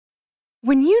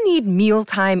When you need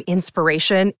mealtime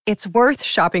inspiration, it's worth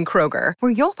shopping Kroger,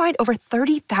 where you'll find over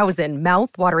 30,000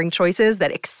 mouth-watering choices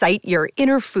that excite your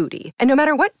inner foodie. And no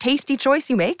matter what tasty choice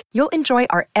you make, you'll enjoy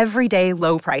our everyday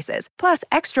low prices, plus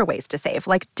extra ways to save,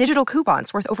 like digital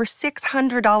coupons worth over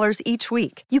 $600 each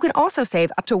week. You can also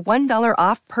save up to $1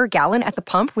 off per gallon at the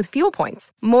pump with fuel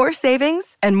points. More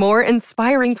savings and more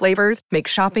inspiring flavors make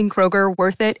shopping Kroger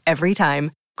worth it every time.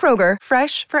 Kroger,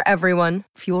 fresh for everyone.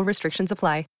 Fuel restrictions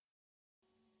apply.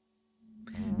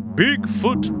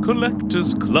 Bigfoot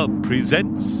Collectors Club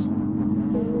presents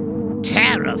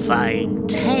Terrifying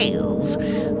Tales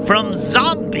from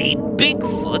Zombie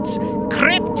Bigfoot's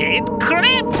Cryptid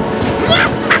Crypt.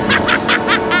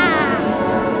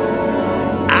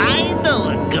 I know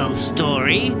a ghost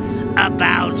story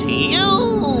about you.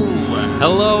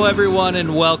 Hello, everyone,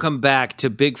 and welcome back to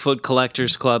Bigfoot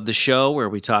Collectors Club, the show where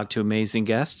we talk to amazing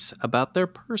guests about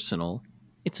their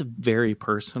it's a very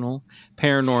personal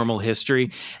paranormal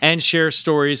history and share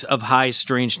stories of high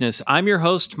strangeness. I'm your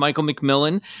host, Michael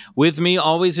McMillan. With me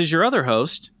always is your other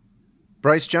host,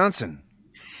 Bryce Johnson.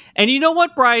 And you know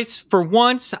what, Bryce? For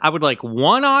once, I would like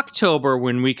one October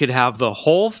when we could have the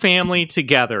whole family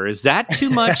together. Is that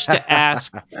too much to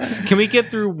ask? Can we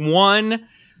get through 1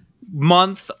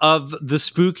 month of the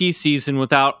spooky season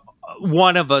without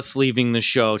one of us leaving the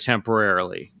show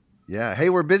temporarily? Yeah. Hey,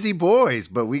 we're busy boys,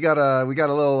 but we got a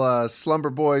little Slumber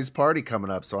Boys party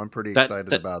coming up, so I'm pretty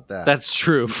excited about that. That's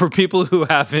true. For people who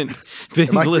haven't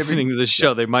been listening to the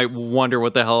show, they might wonder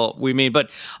what the hell we mean. But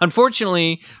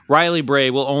unfortunately, Riley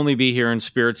Bray will only be here in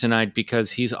spirit tonight because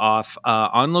he's off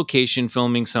on location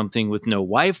filming something with no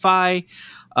Wi-Fi.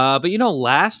 But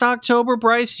last October,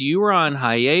 Bryce, you were on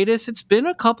hiatus. It's been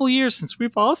a couple years since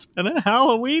we've all spent a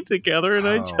Halloween together,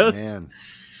 and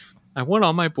I want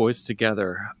all my boys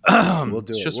together. We'll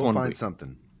do it. We'll find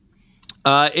something.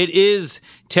 It is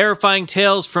Terrifying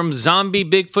Tales from Zombie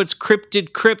Bigfoot's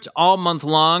Cryptid Crypt all month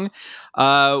long.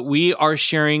 We are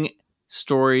sharing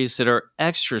stories that are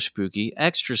extra spooky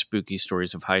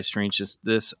stories of high strangeness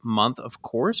this month, of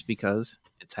course, because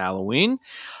it's Halloween.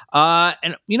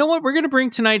 And you know what? We're going to bring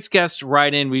tonight's guest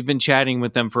right in. We've been chatting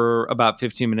with them for about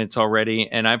 15 minutes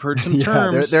already, and I've heard some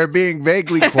terms. They're being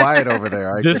vaguely quiet over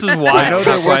there. This is why I know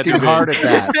they're working hard at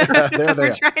that.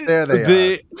 There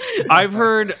they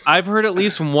are. I've heard at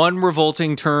least one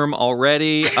revolting term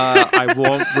already. I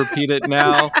won't repeat it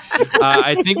now.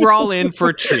 I think we're all in for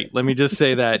a treat. Let me just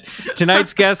say that.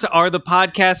 Tonight's guests are the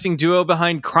podcasting duo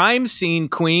behind Crime Scene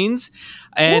Queens.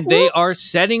 And they are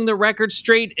setting the record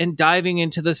straight and diving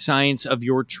into the science of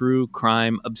your true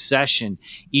crime obsession.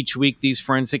 Each week, these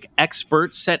forensic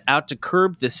experts set out to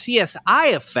curb the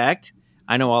CSI effect.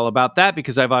 I know all about that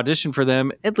because I've auditioned for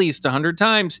them at least 100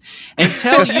 times and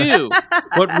tell you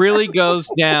what really goes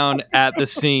down at the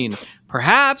scene.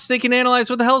 Perhaps they can analyze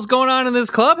what the hell's going on in this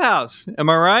clubhouse. Am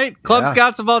I right? Club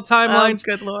Scouts of all timelines.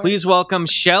 Good Lord. Please welcome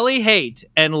Shelley Haight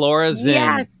and Laura Zinn.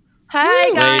 Yes.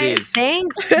 Hi, guys. Ladies.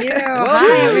 Thank you.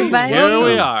 Hi, everybody.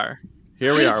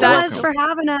 Here we are. Thanks for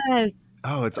having us.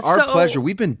 Oh, it's our pleasure.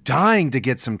 We've been dying to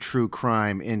get some true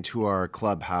crime into our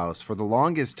clubhouse for the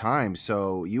longest time,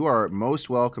 so you are most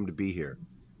welcome to be here.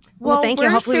 Well, thank you.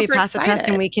 Hopefully we pass the test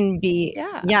and we can be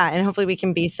and hopefully we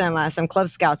can be some Club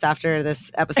Scouts after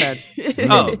this episode.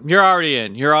 Oh, you're already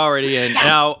in. Yes.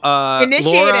 Now,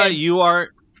 Initiated.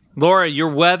 Laura, you're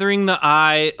weathering the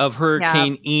eye of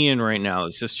Hurricane Ian right now.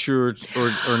 Is this true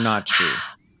or not true?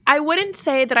 I wouldn't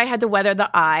say that I had to weather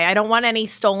the eye. I don't want any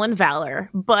stolen valor,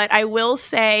 but I will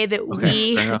say that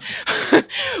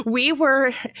we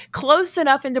were close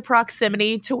enough into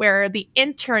proximity to where the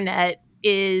internet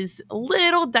is a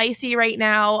little dicey right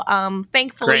now.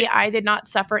 Thankfully, I did not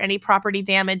suffer any property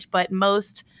damage, but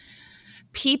most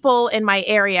people in my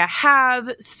area have.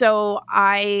 So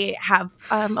I have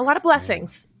a lot of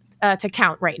blessings to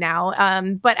count right now.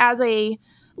 But as a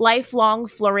lifelong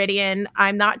Floridian,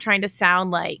 I'm not trying to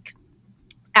sound like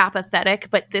apathetic,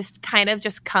 but this kind of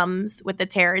just comes with the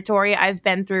territory. I've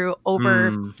been through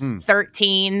over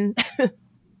 13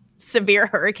 severe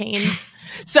hurricanes.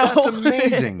 So that's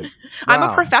amazing. Wow. I'm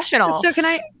a professional. So can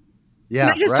I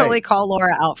just totally call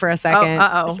Laura out for a second?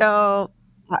 So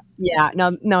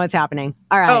no, it's happening.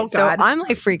 All right. So I'm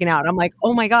like freaking out. I'm like,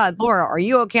 oh my God, Laura, are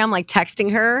you okay? I'm like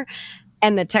texting her.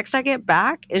 And the text I get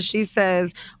back is she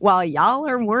says, while y'all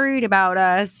are worried about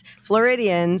us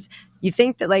Floridians, you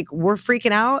think that like we're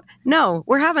freaking out? No,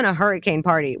 we're having a hurricane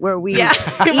party where we eat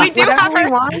whatever we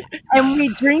want and we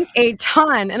drink a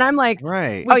ton. And I'm like,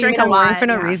 right. Oh, you drink a lot for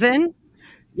no reason?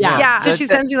 Yeah. So she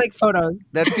sends me like photos.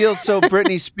 That feels so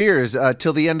Britney Spears,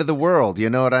 till the end of the world.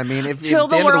 You know what I mean? If the end of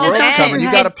the world's coming,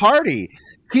 you got to party.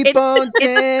 Keep on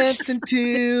dancing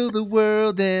till the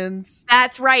world ends.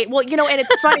 That's right. Well, and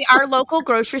it's funny. Our local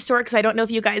grocery store, because I don't know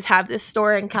if you guys have this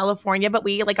store in California, but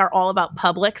we are all about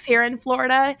Publix here in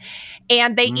Florida,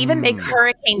 and they even make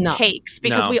hurricane cakes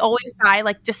because we always buy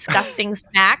disgusting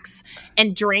snacks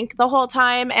and drink the whole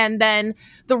time. And then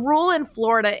the rule in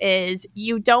Florida is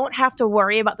you don't have to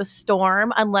worry about the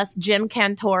storm unless Jim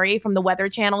Cantore from the Weather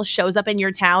Channel shows up in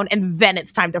your town, and then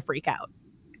it's time to freak out.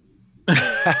 There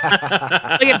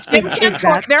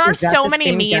are so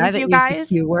many memes, you guys.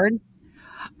 The Q word?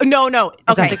 No.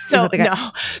 Okay,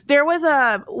 no. There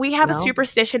was we have a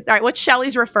superstition. All right, what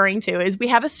Shelly's referring to is we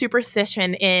have a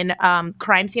superstition in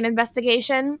crime scene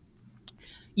investigation.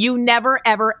 You never,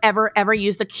 ever, ever, ever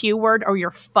use the Q word or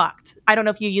you're fucked. I don't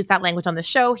know if you use that language on the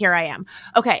show. Here I am.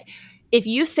 Okay. If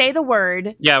you say the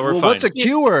word... Yeah, we're fine. What's a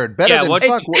Q word? Better than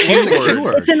fuck. What's a Q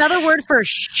word? It's another word for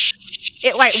shh.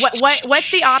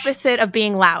 What's the opposite of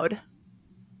being loud?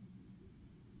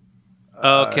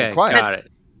 Okay, quiet. Got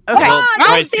it. Okay.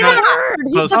 Don't say the word.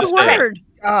 He said the word.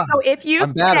 So if you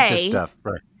I'm bad at this stuff.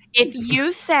 Right. If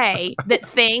you say that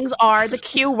things are the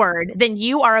Q word, then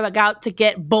you are about to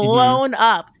get blown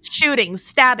up. Shootings,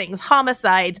 stabbings,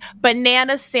 homicides,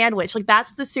 banana sandwich.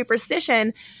 That's the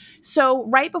superstition. So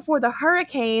right before the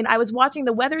hurricane, I was watching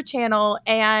the Weather Channel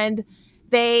and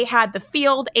they had the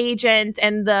field agent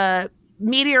and the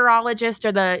meteorologist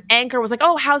or the anchor was like,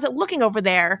 "Oh, how's it looking over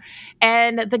there?"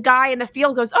 And the guy in the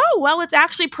field goes, "Oh, well, it's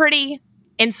actually pretty."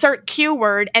 Insert Q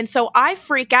word. And so I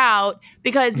freak out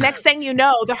because next thing you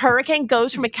know, the hurricane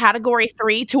goes from a category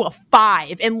 3 to a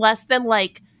 5 in less than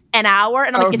an hour.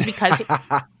 And I'm like, it's because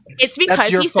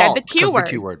he said the Q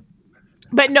word.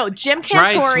 But no, Jim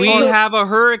Cantore. Bryce, we have a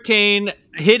hurricane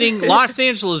hitting Los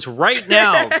Angeles right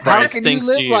now. Bryce, how can you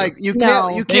live you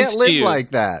can't live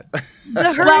like that?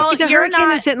 The hurricane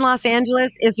that's hitting Los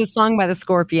Angeles is a song by the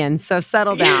Scorpions, so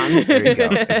settle down. There you go.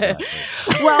 Exactly.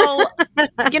 Well,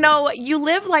 you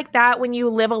live like that when you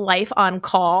live a life on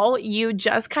call. You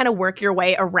just kind of work your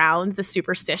way around the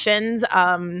superstitions.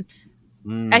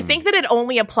 I think that it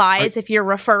only applies if you're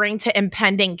referring to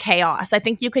impending chaos. I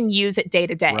think you can use it day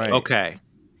to day. Right. Okay.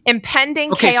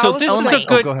 Impending chaos. So this is a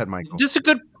good. Go ahead, Michael. This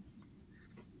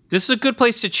is a good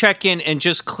place to check in and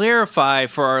just clarify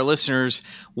for our listeners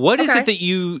what is it that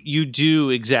you do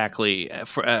exactly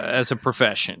as a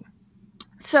profession.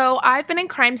 So I've been in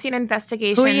crime scene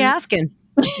investigation. Who are you asking?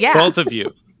 Yeah, both of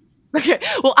you. Okay.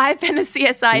 Well, I've been a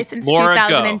CSI since Laura,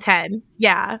 2010. Go.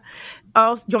 Yeah.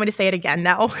 Oh, you want me to say it again?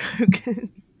 No.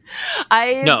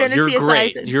 You're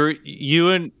great.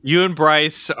 You and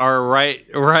Bryce are right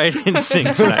in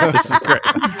sync tonight. This is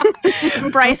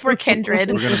great. Bryce, we're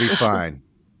kindred. We're gonna be fine.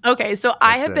 Okay, so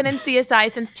I have been in CSI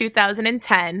since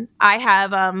 2010. I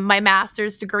have my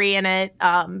master's degree in it.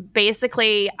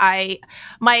 Basically,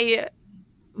 my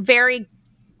very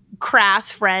crass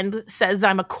friend says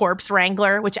I'm a corpse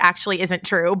wrangler, which actually isn't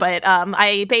true. But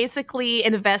I basically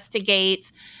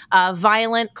investigate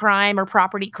violent crime or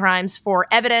property crimes for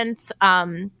evidence.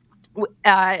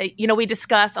 We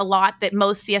discuss a lot that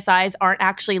most CSIs aren't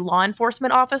actually law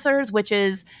enforcement officers, which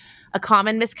is a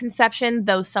common misconception,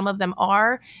 though some of them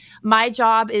are. My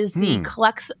job is the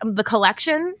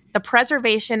collection, the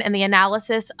preservation, and the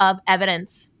analysis of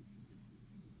evidence.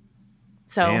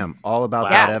 So, damn, all about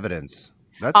that evidence.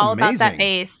 That's all amazing. about that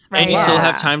base, right? And you still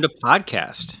have time to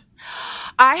podcast.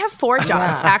 I have 4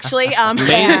 jobs, actually.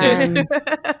 Amazing.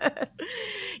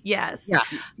 Yes. Yeah.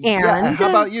 And how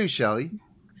about you, Shelly?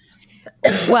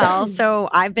 Well, so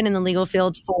I've been in the legal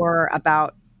field for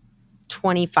about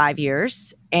 25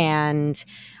 years. And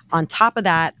on top of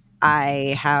that,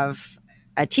 I have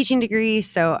a teaching degree.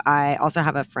 So I also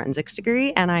have a forensics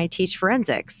degree and I teach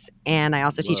forensics and I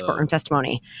also teach courtroom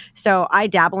testimony. So I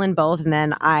dabble in both and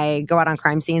then I go out on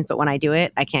crime scenes. But when I do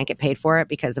it, I can't get paid for it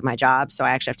because of my job. So I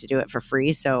actually have to do it for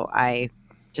free. So I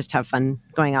just have fun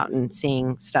going out and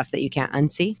seeing stuff that you can't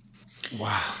unsee.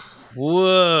 Wow.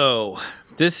 Whoa.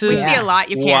 We see a lot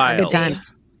you can't wild. Good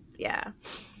times. Yeah.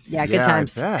 Yeah, good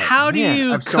times. How do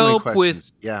you cope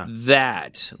with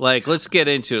that? Let's get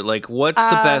into it. What's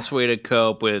the best way to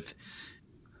cope with?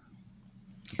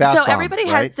 Everybody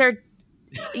has their,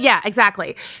 yeah,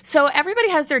 exactly. So everybody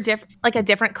has their a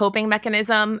different coping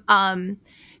mechanism.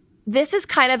 This is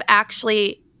kind of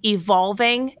actually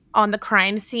evolving on the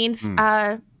crime scene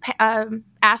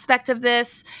aspect of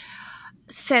this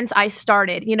since I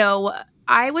started.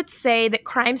 I would say that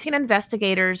crime scene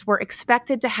investigators were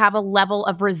expected to have a level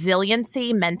of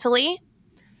resiliency mentally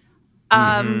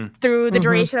through the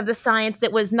duration of the science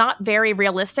that was not very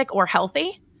realistic or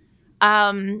healthy.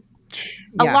 A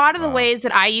lot of the ways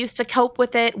that I used to cope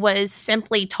with it was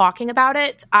simply talking about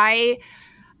it.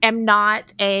 am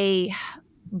not a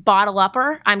bottle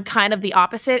upper. I'm kind of the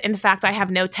opposite. In fact, I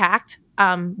have no tact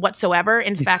whatsoever.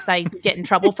 In fact, I get in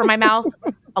trouble for my mouth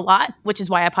a lot, which is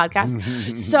why I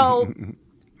podcast. So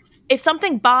if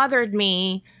something bothered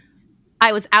me,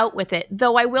 I was out with it.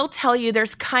 Though I will tell you,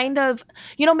 there's kind of,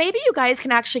 maybe you guys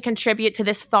can actually contribute to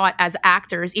this thought as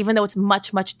actors, even though it's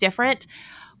much, much different.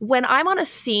 When I'm on a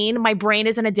scene, my brain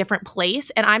is in a different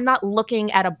place and I'm not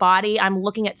looking at a body. I'm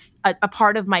looking at a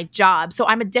part of my job. So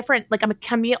I'm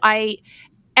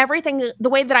everything, the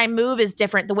way that I move is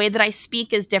different. The way that I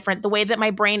speak is different. The way that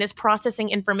my brain is processing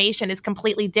information is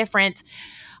completely different.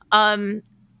 And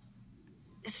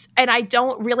I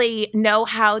don't really know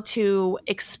how to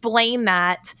explain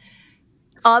that.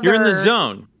 You're in the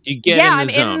zone. You get in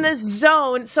the zone. I'm in the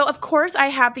zone. So of course I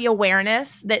have the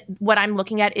awareness that what I'm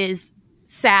looking at is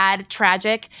sad,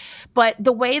 tragic. But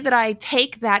the way that I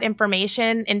take that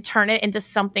information and turn it into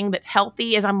something that's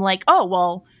healthy is I'm like, oh,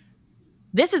 well,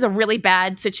 this is a really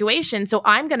bad situation. So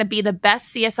I'm going to be the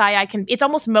best CSI I can. It's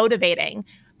almost motivating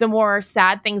the more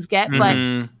sad things get.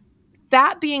 But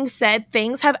that being said,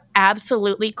 things have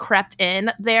absolutely crept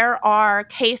in. There are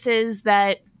cases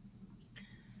that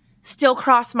still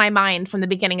cross my mind from the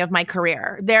beginning of my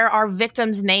career. There are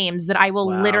victims' names that I will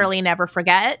literally never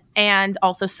forget, and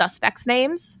also suspects'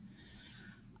 names.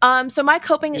 So my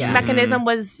coping mechanism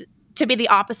was to be the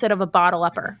opposite of a bottle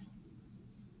upper.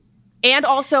 And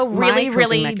also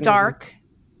really dark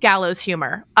gallows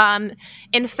humor.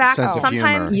 In fact,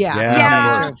 sometimes,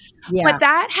 yeah. But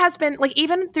that has been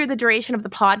even through the duration of the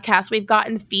podcast, we've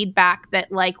gotten feedback that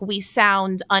we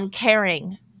sound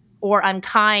uncaring or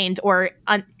unkind or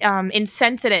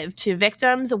insensitive to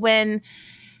victims when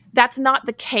that's not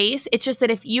the case. It's just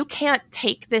that if you can't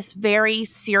take this very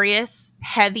serious,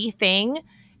 heavy thing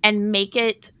and make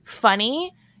it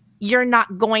funny, you're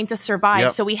not going to survive.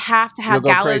 Yep. So we have to have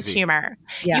gallows humor.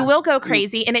 Yeah. You will go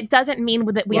crazy, and it doesn't mean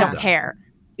that we don't care.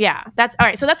 Yeah, that's all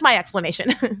right. So that's my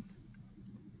explanation.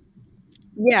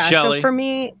 Shelley. So for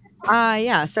me,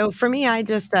 I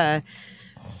just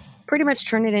pretty much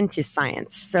turn it into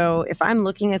science. So if I'm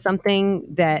looking at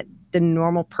something that the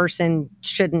normal person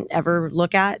shouldn't ever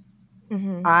look at,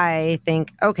 I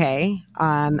think, okay,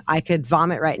 I could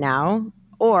vomit right now.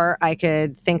 Or I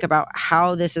could think about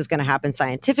how this is going to happen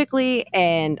scientifically,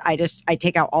 and I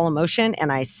take out all emotion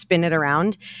and I spin it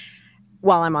around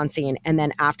while I'm on scene. And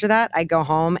then after that, I go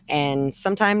home, and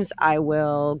sometimes I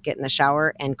will get in the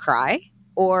shower and cry,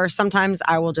 or sometimes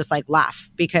I will just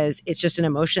laugh because it's just an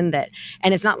emotion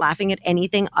and it's not laughing at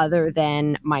anything other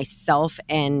than myself,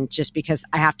 and just because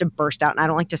I have to burst out, and I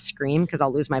don't like to scream because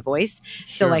I'll lose my voice.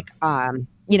 Sure. So and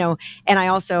I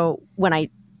also, when I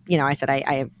said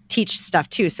I teach stuff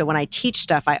too. So when I teach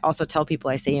stuff, I also tell people,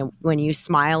 I say, when you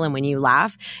smile and when you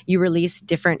laugh, you release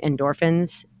different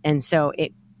endorphins. And so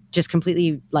it just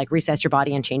completely resets your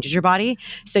body and changes your body.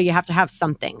 So you have to have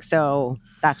something. So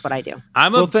that's what I do.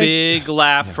 I'm a big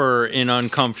laugher in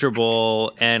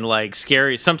uncomfortable and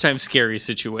scary, sometimes scary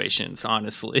situations,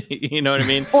 honestly. You know what I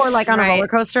mean? Or on a roller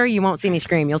coaster, you won't see me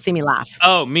scream. You'll see me laugh.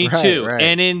 Oh, me too. Right.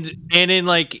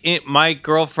 And my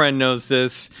girlfriend knows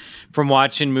this from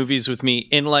watching movies with me.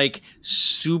 In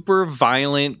super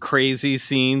violent, crazy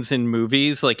scenes in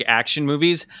movies, action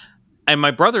movies. And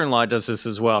my brother-in-law does this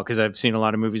as well, because I've seen a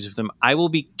lot of movies with him. I will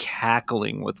be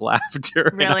cackling with laughter,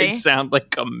 and I sound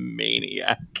like a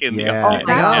maniac in the audience.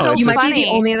 That's so you funny. Might be the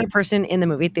only other person in the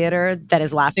movie theater that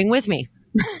is laughing with me.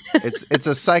 It's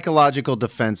a psychological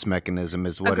defense mechanism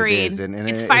is what Agreed. It is. And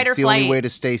it's fight or the flight. only way to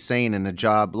stay sane in a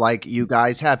job like you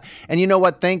guys have. And you know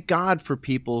what? Thank God for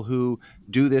people who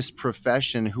do this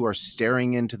profession, who are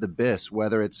staring into the abyss,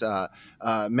 whether it's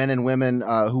men and women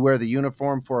who wear the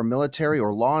uniform for a military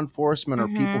or law enforcement, or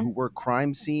people who work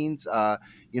crime scenes,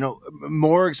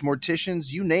 morgues,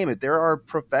 morticians, you name it. There are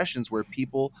professions where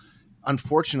people,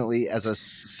 unfortunately, as a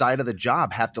side of the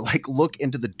job, have to look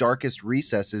into the darkest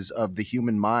recesses of the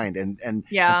human mind, and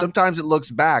sometimes it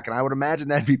looks back, and I would imagine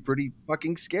that'd be pretty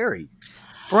fucking scary.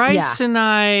 Bryce and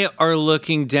I are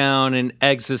looking down an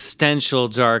existential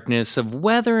darkness of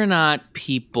whether or not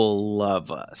people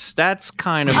love us. That's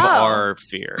kind of our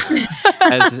fear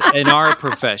as in our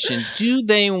profession. Do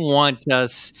they want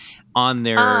us on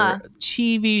their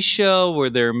TV show or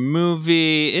their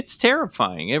movie? It's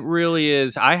terrifying. It really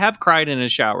is. I have cried in a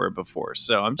shower before,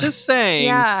 so I'm just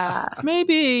saying.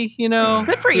 Maybe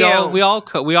good for you. We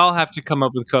all have to come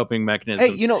up with coping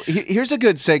mechanisms. Hey, here's a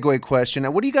good segue question.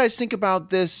 What do you guys think about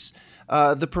this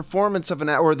the performance of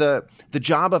or the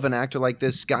job of an actor like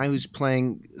this guy who's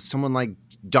playing someone like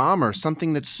Dahmer,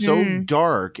 something that's so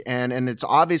dark and it's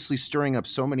obviously stirring up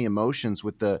so many emotions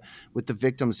with the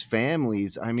victims'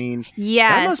 families. I mean,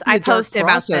 that must be a dark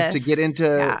process to get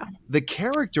into the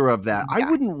character of that. I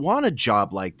wouldn't want a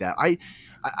job like that. I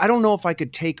don't know if I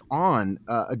could take on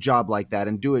a job like that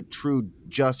and do it true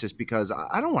justice, because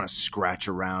I don't want to scratch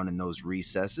around in those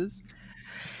recesses.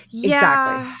 Yeah.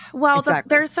 Exactly. Well,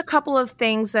 there's a couple of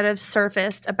things that have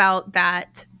surfaced about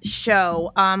that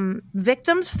show.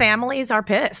 Victims' families are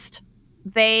pissed.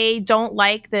 They don't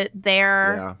like that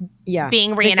they're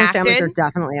being reenacted. Victims' families are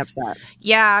definitely upset.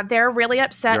 Yeah, they're really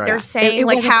upset. Right. They're saying it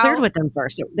wasn't cleared with them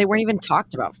first. They weren't even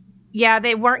talked about. Yeah,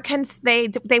 they weren't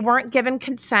they weren't given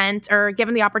consent or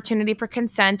given the opportunity for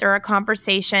consent or a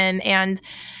conversation. And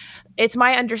it's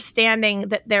my understanding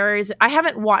that I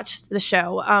haven't watched the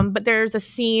show, but there's a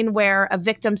scene where a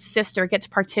victim's sister gets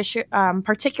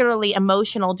particularly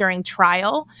emotional during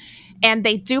trial, and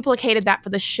they duplicated that for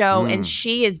the show, and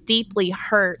she is deeply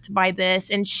hurt by this,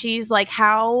 and she's like,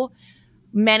 how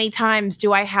many times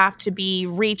do I have to be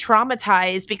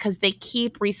re-traumatized because they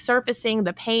keep resurfacing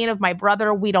the pain of my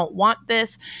brother? We don't want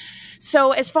this.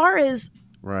 So as far as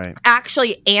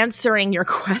actually answering your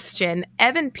question,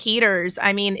 Evan Peters,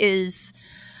 I mean, if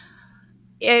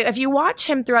you watch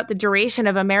him throughout the duration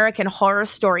of American Horror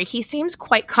Story, he seems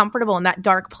quite comfortable in that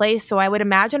dark place. So I would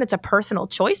imagine it's a personal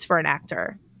choice for an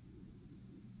actor.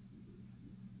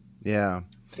 Yeah.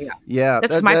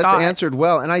 That's that's answered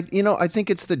well. And I think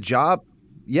it's the job.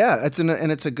 Yeah, it's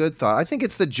a good thought. I think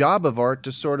it's the job of art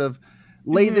to sort of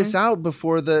lay this out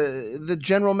before the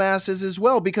general masses as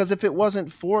well, because if it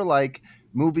wasn't for like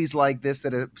movies like this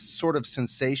that have sort of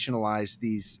sensationalized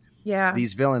these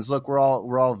villains. Look, we're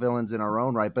all villains in our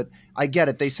own right, but I get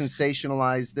it. They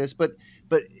sensationalize this, but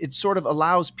it sort of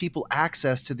allows people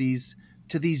access to these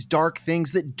dark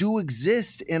things that do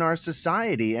exist in our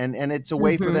society, and it's a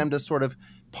way for them to sort of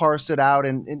parse it out.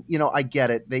 And I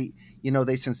get it. They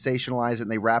sensationalize it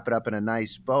and they wrap it up in a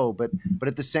nice bow, but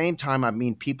at the same time, I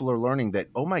mean, people are learning that,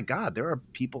 oh my God, there are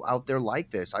people out there like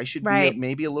this. I should be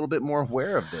maybe a little bit more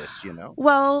aware of this,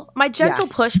 Well, my gentle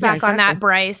pushback on that,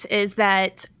 Bryce, is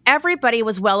that everybody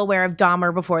was well aware of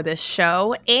Dahmer before this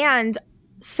show, and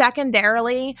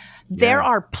secondarily, there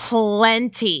are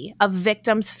plenty of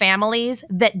victims' families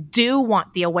that do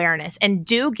want the awareness and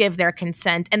do give their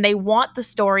consent, and they want the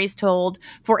stories told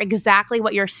for exactly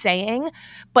what you're saying.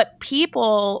 But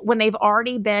people, when they've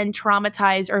already been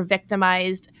traumatized or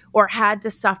victimized or had to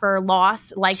suffer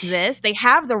loss like this, they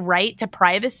have the right to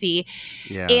privacy.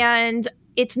 Yeah. And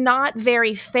it's not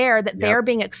very fair that they're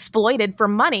being exploited for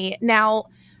money. Now,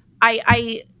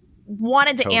 I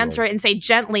wanted to answer it and say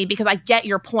gently, because I get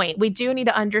your point. We do need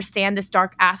to understand this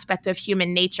dark aspect of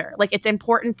human nature. Like, it's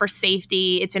important for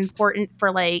safety. It's important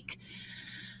for like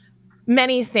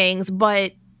many things,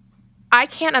 but I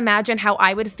can't imagine how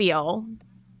I would feel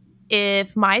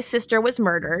if my sister was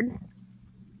murdered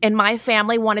and my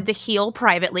family wanted to heal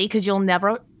privately, because you'll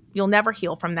never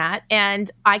heal from that.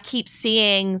 And I keep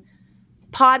seeing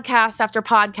podcast after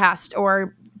podcast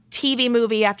or TV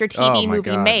movie after TV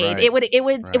movie made. Right.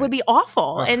 It would be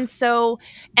awful. Ugh. And so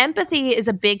empathy is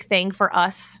a big thing for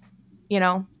us,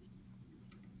 Yeah,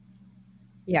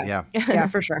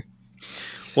 for sure.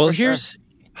 Well, here's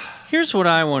what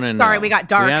I want to know. Sorry, we got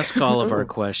dark. We ask all of our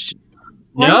questions.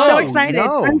 I'm so excited.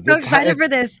 I'm so excited for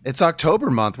this. It's October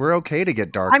month. We're okay to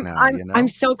get dark now. I'm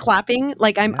so clapping.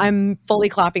 Like I'm fully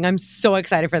clapping. I'm so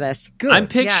excited for this. Good. I'm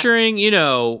picturing,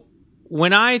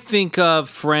 when I think of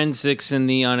forensics and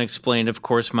the unexplained, of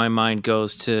course, my mind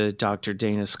goes to Dr.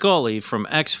 Dana Scully from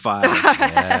X-Files.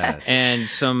 Yes. And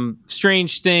some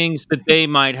strange things that they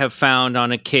might have found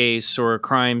on a case or a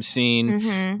crime scene.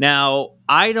 Mm-hmm. Now,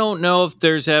 I don't know if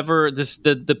there's ever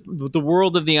the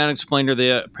world of the unexplained or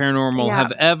the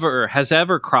paranormal has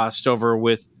ever crossed over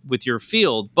with your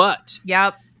field, but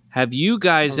have you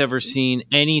guys ever seen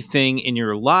anything in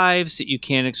your lives that you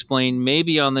can't explain,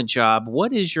 maybe on the job?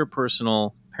 What is your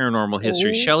personal paranormal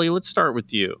history? Shelley, let's start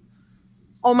with you.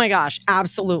 Oh my gosh,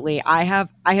 absolutely. I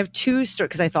have two stories,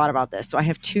 because I thought about this. So I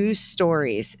have two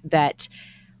stories that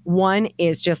one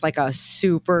is just like a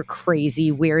super crazy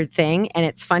weird thing. And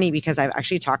it's funny because I've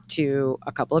actually talked to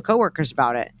a couple of coworkers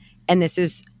about it. And this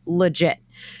is legit.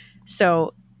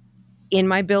 So in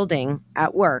my building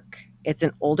at work, it's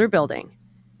an older building.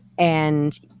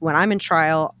 And when I'm in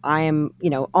trial, I am,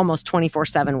 almost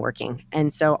 24/7 working.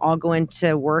 And so I'll go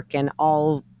into work and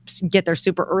I'll get there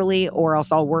super early, or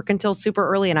else I'll work until super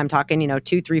early. And I'm talking,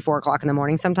 2, 3, 4 o'clock in the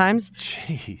morning sometimes.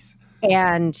 Jeez.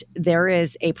 And there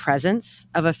is a presence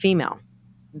of a female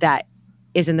that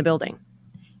is in the building.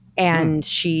 And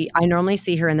I normally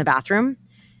see her in the bathroom,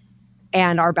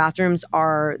 and our bathrooms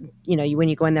are, when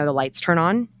you go in there, the lights turn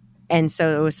on. And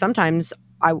so sometimes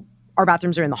our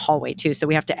bathrooms are in the hallway too. So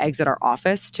we have to exit our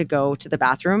office to go to the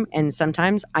bathroom. And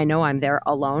sometimes I know I'm there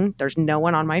alone. There's no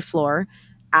one on my floor,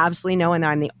 absolutely no one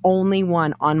there. I'm the only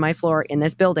one on my floor in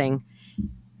this building.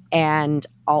 And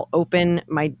I'll open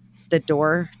the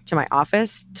door to my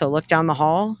office to look down the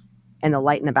hall, and the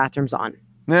light in the bathroom's on.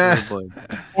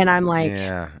 And I'm like,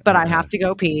 but I have to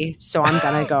go pee, so I'm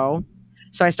gonna go.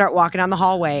 So I start walking down the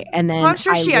hallway, and then I'm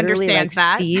sure she understands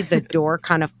that. See the door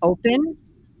kind of open.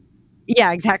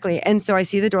 Yeah, exactly. And so I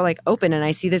see the door open, and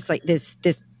I see this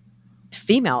this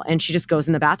female, and she just goes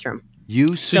in the bathroom.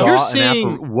 You saw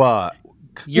what?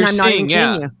 You're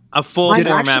seeing a full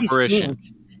form apparition.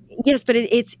 Yes, but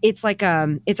it's like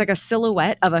a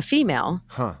silhouette of a female,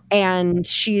 and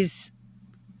she's.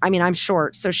 I'm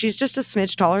short, so she's just a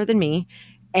smidge taller than me.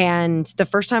 And the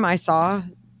first time I saw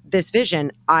this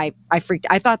vision, I freaked.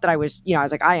 I thought that I was, I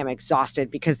was like, I am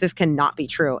exhausted because this cannot be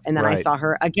true. And then I saw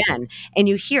her again, and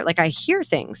I hear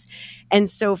things. And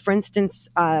so, for instance,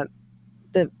 a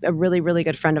really, really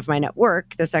good friend of mine at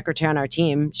work, the secretary on our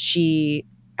team, she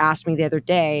asked me the other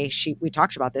day, we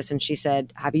talked about this, and she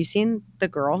said, have you seen the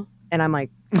girl? And I'm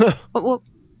like, what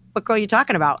girl are you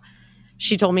talking about?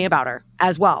 She told me about her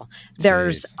as well.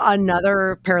 There's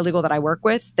another paralegal that I work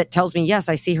with that tells me, yes,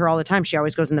 I see her all the time. She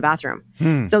always goes in the bathroom.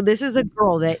 So this is a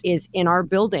girl that is in our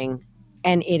building,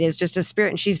 and it is just a spirit.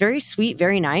 And she's very sweet,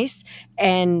 very nice.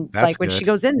 And when she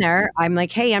goes in there, I'm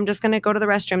like, hey, I'm just going to go to the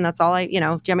restroom. That's all do you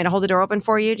want me to hold the door open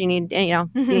for you? Do you need, you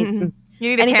need some, you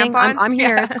need anything? I'm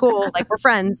here. It's cool. We're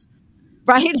friends.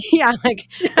 Right? Yeah.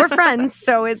 We're friends.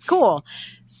 So it's cool.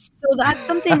 So that's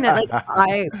something that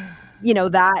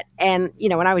that, and,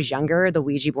 when I was younger, the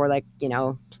Ouija board,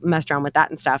 messed around with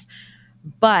that and stuff.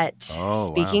 But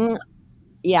speaking,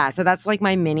 so that's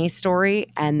my mini story.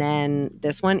 And then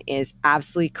this one is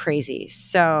absolutely crazy.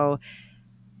 So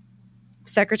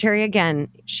secretary, again,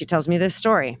 she tells me this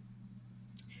story.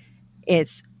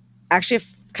 It's actually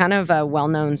kind of a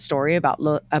well-known story about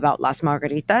Las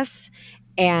Margaritas.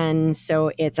 And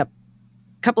so it's a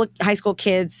couple of high school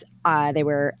kids. They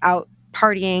were out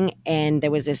partying, and there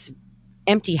was this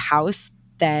empty house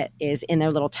that is in their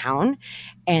little town,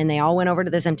 and they all went over to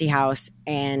this empty house,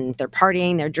 and they're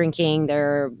partying, they're drinking,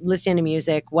 they're listening to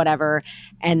music, whatever.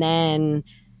 And then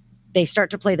they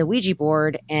start to play the Ouija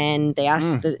board, and they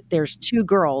ask there's two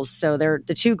girls. So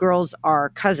the two girls are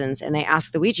cousins, and they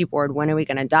ask the Ouija board, when are we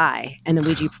going to die? And the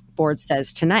Ouija board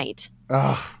says tonight.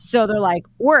 So they're like,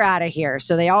 we're out of here.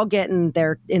 So they all get in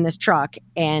this truck,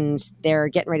 and they're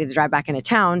getting ready to drive back into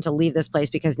town to leave this place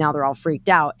because now they're all freaked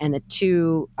out. And the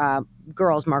two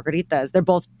girls, Margaritas,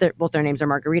 both their names are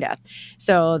Margarita.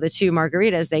 So the two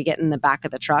Margaritas, they get in the back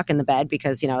of the truck in the bed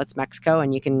because, it's Mexico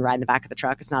and you can ride in the back of the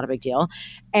truck. It's not a big deal.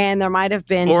 And there might have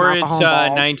been some alcohol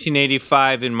involved.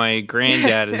 1985 and my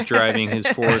granddad is driving his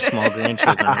 4 small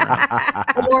grandchildren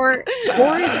around. Or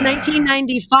it's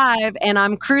 1995 and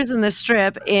I'm cruising the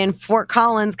strip in Fort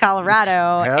Collins,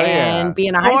 Colorado, and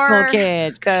being a high school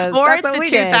kid. Or it's the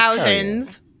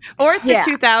 2000s. Or the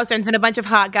 2000s, and a bunch of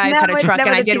hot guys had a truck,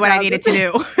 and I did what I needed to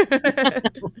do.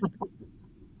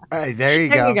 All right, there you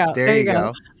go. There you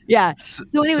go. Yeah.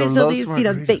 So anyway, so these, so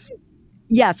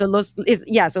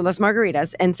Las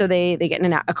Margaritas, and so they get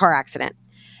in a car accident,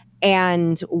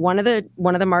 and one of the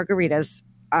Margaritas,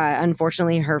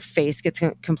 unfortunately, her face gets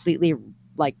completely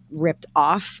ripped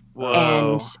off.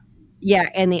 Whoa.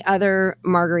 And the other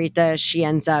Margarita, she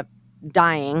ends up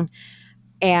dying,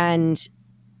 and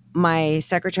my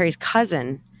secretary's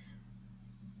cousin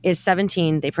is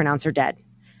 17. They pronounce her dead.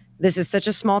 This is such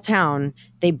a small town.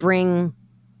 They bring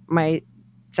my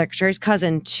secretary's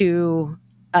cousin to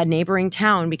a neighboring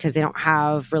town because they don't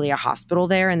have really a hospital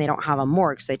there, and they don't have a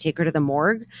morgue. So they take her to the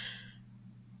morgue.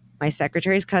 My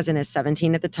secretary's cousin is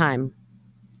 17 at the time,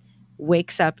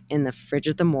 wakes up in the fridge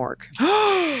of the morgue.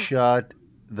 Shut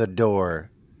the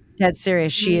door. Dead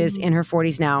serious. She is in her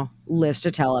 40s now, lives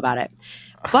to tell about it.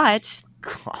 But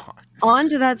on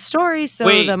to that story. So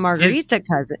the Margarita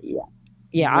cousin.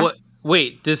 Yeah. What?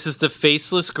 Wait, this is the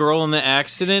faceless girl in the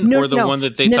accident, or the one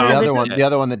that they thought was the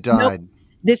other one that died? Nope.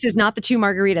 This is not the two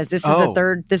Margaritas. This is a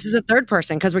third. This is a third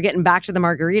person because we're getting back to the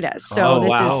Margaritas.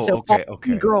 So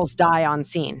two girls die on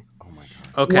scene. Oh my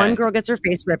god. Okay. One girl gets her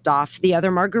face ripped off. The other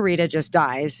Margarita just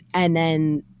dies, and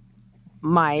then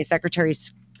my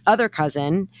secretary's other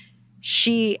cousin,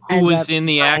 she who was in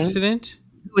the accident.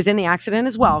 Who was in the accident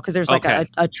as well, because there's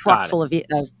a truck full of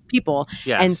people.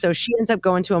 Yes. And so she ends up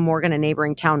going to a morgue in a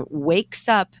neighboring town, wakes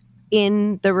up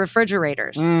in the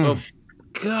refrigerators. Oh,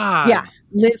 God. Yeah.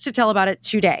 lives to tell about it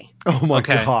today. Oh my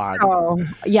God. So,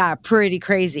 yeah, pretty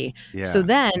crazy. Yeah. So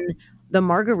then the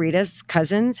Margaritas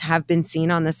cousins have been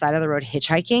seen on the side of the road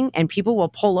hitchhiking, and people will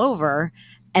pull over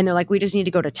and they're like, we just need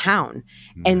to go to town.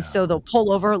 No. And so they'll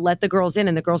pull over, let the girls in,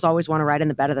 and the girls always want to ride in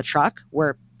the bed of the truck,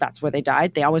 where that's where they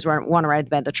died. They always want to ride in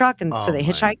the bed of the truck. And so they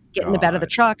hitchhike, get in the bed of the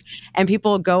truck, and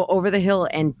people go over the hill,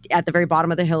 and at the very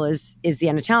bottom of the hill is the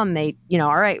end of town. And they,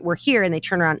 all right, we're here. And they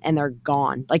turn around and they're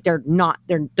gone. Like they're not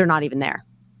even there.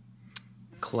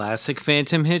 Classic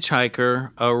Phantom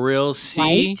Hitchhiker, a real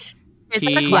C-P-H.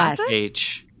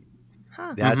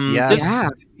 That's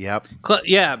yes. Yep.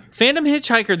 Yeah. Phantom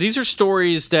Hitchhiker, these are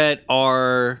stories that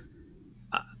are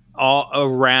all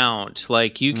around.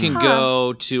 Like you can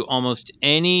go to almost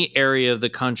any area of the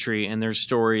country and there's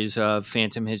stories of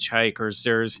Phantom Hitchhikers.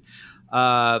 There's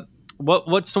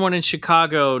what's the one in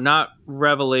Chicago? Not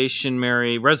Revelation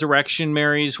Mary, Resurrection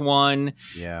Mary's one.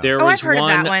 Yeah. There was I've heard of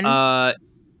that one.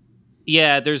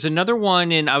 Yeah, there's another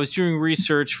one I was doing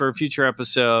research for a future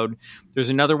episode. There's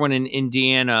another one in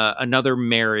Indiana, another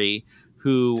Mary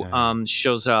who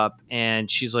shows up, and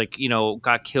she's like,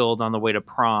 got killed on the way to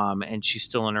prom, and she's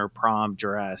still in her prom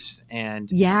dress. And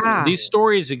these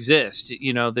stories exist,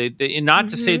 they not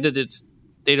to say that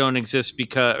they don't exist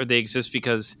because, or they exist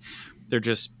because they're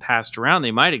just passed around.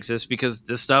 They might exist because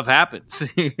this stuff happens.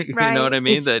 You know what I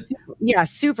mean?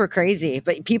 Super crazy.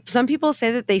 But some people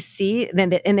say that they see and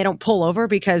they don't pull over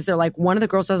because they're like, one of the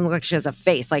girls doesn't look like she has a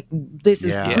face. Like, this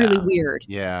is really weird.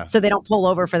 Yeah. So they don't pull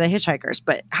over for the hitchhikers.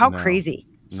 But how crazy?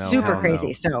 Super crazy.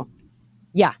 No. So,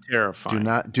 yeah. Terrifying.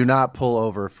 Do not pull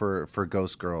over for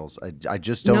ghost girls. I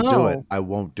just don't do it. I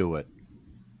won't do it.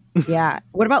 Yeah.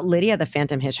 What about Lydia, the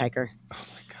Phantom Hitchhiker?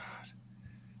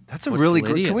 That's a really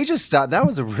great. Can we just stop?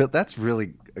 That's a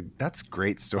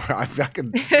great story.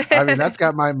 That's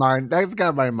got my mind. That's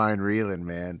got my mind reeling,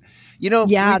 man.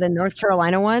 The North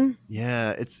Carolina one.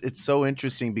 Yeah, it's so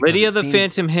interesting because Lydia the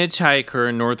Phantom Hitchhiker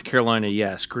in North Carolina.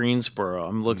 Yes, Greensboro.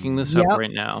 I'm looking this up right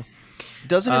now.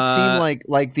 Doesn't it seem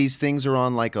like these things are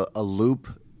on like a loop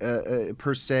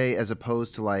per se, as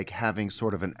opposed to like having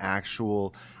sort of an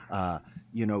actual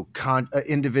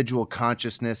individual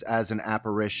consciousness as an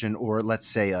apparition, or let's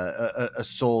say a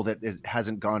soul that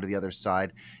hasn't gone to the other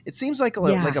side? It seems like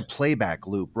a playback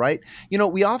loop, right?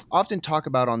 We often talk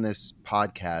about on this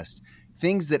podcast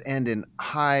things that end in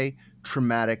high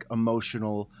traumatic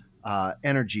emotional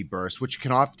energy bursts, which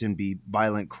can often be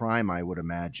violent crime, I would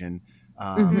imagine.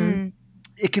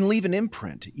 It can leave an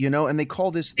imprint, and they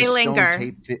call this the stone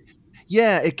tape.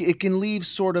 It can leave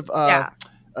sort of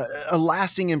a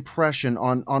lasting impression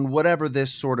on whatever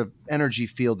this sort of energy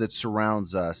field that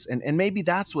surrounds us. And maybe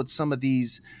that's what some of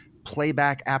these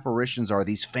playback apparitions are,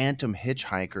 these phantom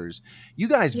hitchhikers. You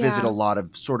guys visit a lot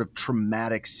of sort of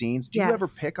traumatic scenes. Do you ever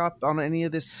pick up on any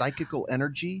of this psychical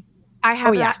energy? I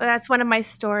have. That's one of my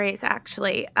stories,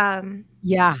 actually.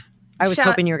 I was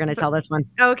hoping you were going to tell this one.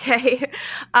 Okay.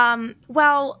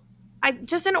 Well, I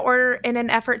just in an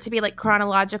effort to be like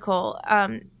chronological,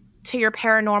 to your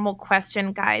paranormal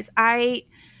question, guys, I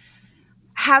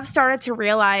have started to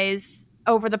realize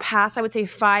over the past, I would say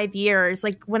 5 years,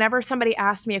 like whenever somebody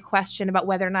asked me a question about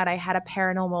whether or not I had a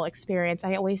paranormal experience,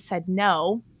 I always said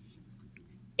no.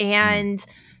 And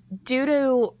due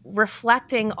to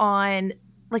reflecting on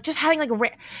like just having like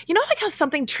like how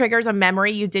something triggers a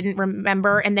memory you didn't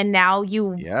remember, and then now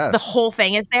the whole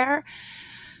thing is there.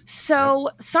 So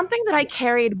something that I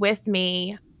carried with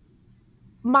me,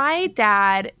 my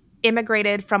dad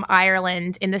immigrated from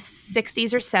Ireland in the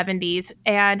 60s or 70s,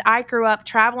 and I grew up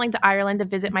traveling to Ireland to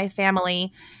visit my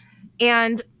family.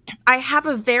 And I have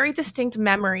a very distinct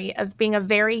memory of being a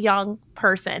very young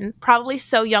person, probably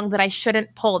so young that I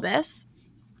shouldn't pull this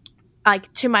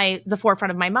like to the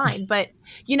forefront of my mind. But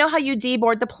you know how you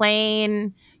deboard the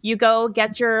plane, you go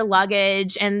get your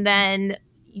luggage, and then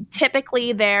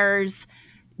typically there's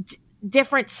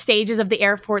different stages of the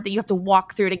airport that you have to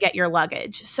walk through to get your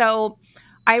luggage. So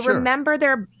I remember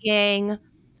there being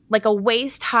like a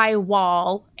waist-high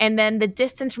wall, and then the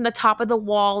distance from the top of the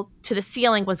wall to the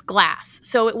ceiling was glass.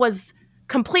 So it was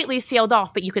completely sealed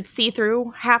off, but you could see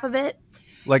through half of it.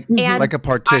 Like a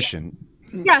partition.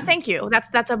 Thank you.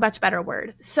 That's a much better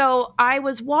word. So I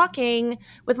was walking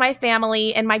with my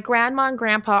family, and my grandma and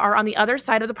grandpa are on the other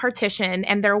side of the partition,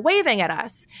 and they're waving at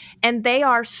us. And they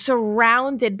are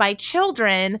surrounded by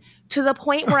children to the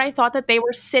point where I thought that they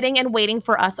were sitting and waiting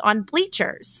for us on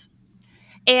bleachers.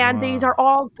 And these are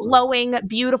all glowing,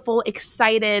 beautiful,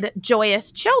 excited,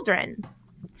 joyous children.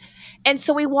 And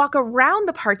so we walk around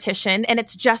the partition, and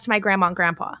it's just my grandma and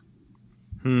grandpa.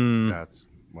 That's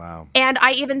wow. And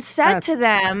I even said to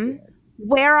them,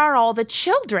 where are all the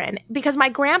children? Because my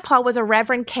grandpa was a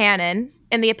Reverend Canon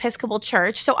in the Episcopal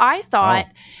Church. So I thought,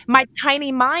 my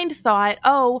tiny mind thought,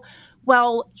 oh,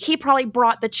 well, he probably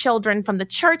brought the children from the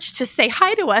church to say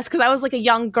hi to us, because I was like a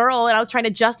young girl and I was trying to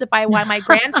justify why my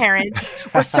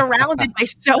grandparents were surrounded by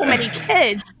so many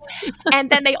kids.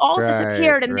 And then they all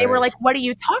disappeared and they were like, what are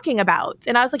you talking about?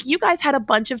 And I was like, you guys had a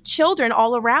bunch of children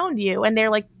all around you. And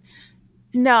they're like,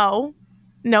 no.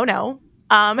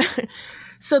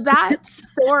 So that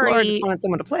story. Laura just wanted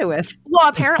someone to play with. Well,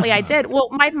 apparently I did. Well,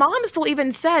 my mom still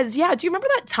even says, yeah, do you remember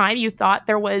that time you thought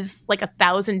there was like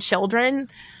 1,000 children?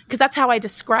 Because that's how I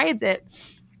described it.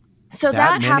 So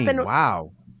that happened.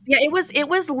 Wow. Yeah, it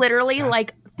was literally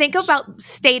like, think about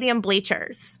stadium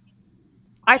bleachers.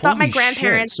 I thought my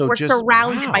grandparents were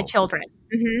surrounded by children.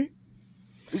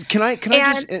 Mm-hmm. Can I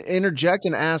just interject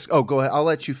and ask? Oh, go ahead. I'll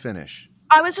let you finish.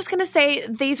 I was just going to say,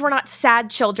 these were not sad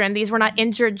children. These were not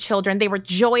injured children. They were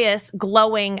joyous,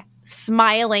 glowing,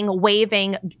 smiling,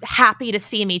 waving, happy to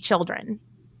see me children.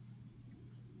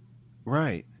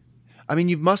 Right. I mean,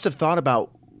 you must have thought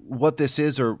about what this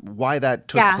is or why that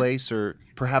took place, or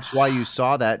perhaps why you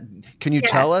saw that. Can you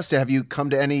tell us? Have you come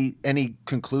to any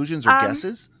conclusions or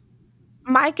guesses?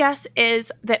 My guess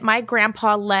is that my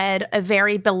grandpa led a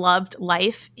very beloved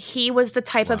life. He was the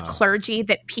type of clergy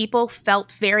that people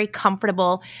felt very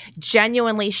comfortable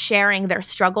genuinely sharing their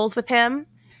struggles with him.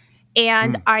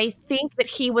 And I think that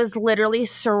he was literally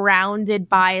surrounded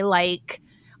by, like,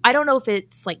 I don't know if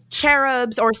it's like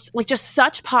cherubs or like just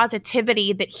such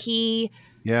positivity that he...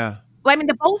 Yeah. I mean,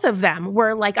 the both of them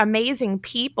were like amazing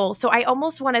people. So I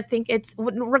almost want to think it's,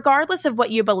 regardless of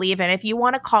what you believe in, if you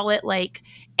want to call it like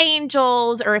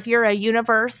angels, or if you're a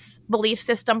universe belief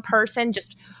system person,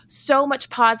 just so much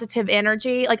positive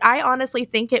energy. Like, I honestly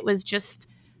think it was just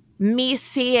me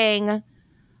seeing,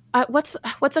 what's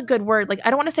a good word? Like, I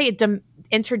don't want to say it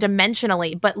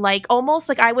interdimensionally, but like almost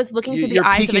like I was looking through the eyes of a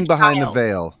child. You're peeking behind the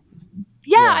veil.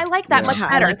 Yeah, I like that much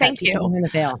better. Like Thank you.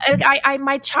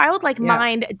 My childlike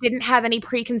mind didn't have any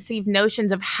preconceived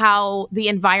notions of how the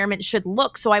environment should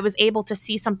look, so I was able to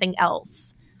see something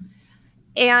else.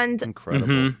 And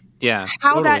incredible.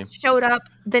 How that showed up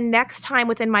the next time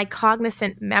within my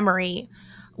cognizant memory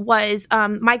was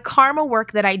my karma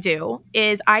work that I do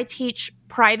is I teach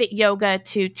private yoga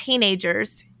to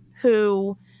teenagers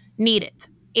who need it.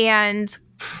 And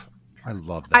I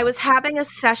love that. I was having a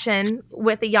session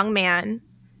with a young man,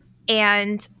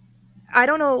 and I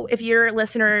don't know if your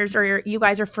listeners or you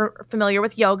guys are familiar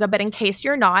with yoga, but in case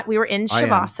you're not, we were in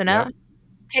Shavasana. Yep.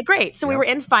 Okay, great. So we were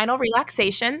in final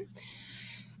relaxation.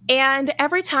 And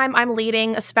every time I'm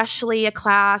leading, especially a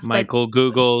class. Michael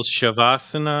Google's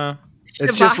Shavasana.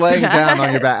 It's just laying down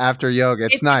on your back after yoga.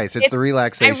 It's nice. It's the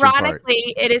relaxation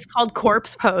ironically, part. It is called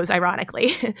corpse pose,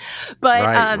 ironically. But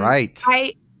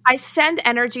I send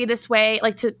energy this way,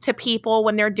 like to people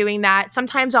when they're doing that.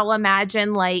 Sometimes I'll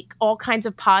imagine like all kinds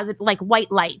of positive, like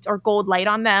white light or gold light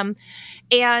on them.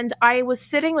 And I was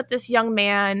sitting with this young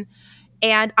man,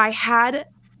 and I had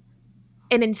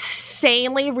an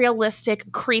insanely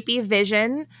realistic, creepy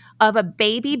vision of a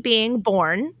baby being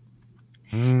born.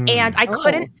 And I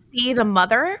couldn't see the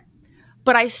mother,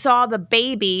 but I saw the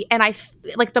baby, and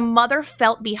the mother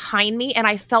felt behind me, and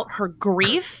I felt her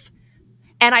grief.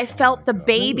 And I felt the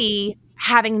baby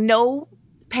having no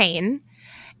pain.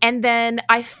 And then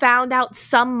I found out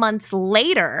some months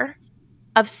later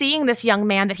of seeing this young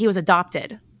man that he was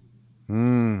adopted.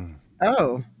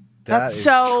 Oh. That's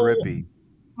so trippy.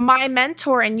 My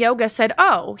mentor in yoga said,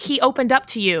 oh, he opened up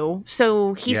to you,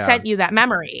 so he sent you that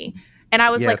memory. And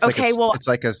I was like, okay, it's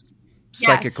like a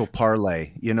psychical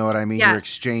parlay. You know what I mean? Yes. You're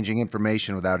exchanging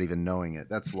information without even knowing it.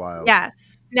 That's wild.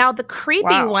 Yes. Now, the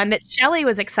creepy one that Shelly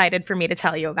was excited for me to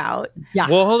tell you about. Yeah.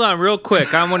 Well, hold on real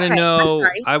quick. I want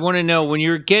to know, when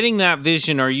you're getting that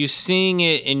vision, are you seeing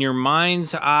it in your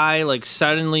mind's eye? Like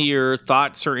suddenly your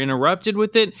thoughts are interrupted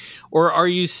with it? Or are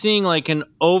you seeing like an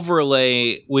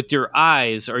overlay with your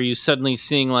eyes? Are you suddenly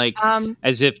seeing like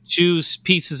as if two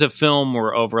pieces of film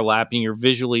were overlapping? You're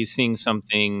visually seeing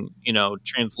something,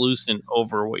 translucent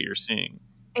over what you're seeing.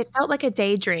 It felt like a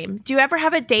daydream. Do you ever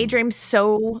have a daydream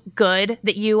so good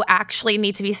that you actually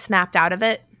need to be snapped out of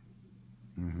it?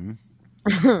 Mm-hmm.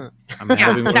 I'm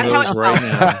having one of those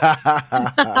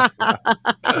right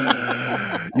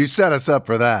now. You set us up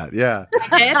for that. Yeah.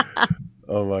 I did?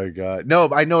 Oh my God. No,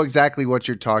 I know exactly what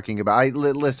you're talking about.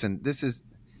 Listen, it's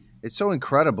so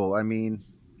incredible. I mean,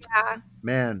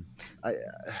 man,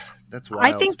 that's wild.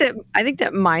 I think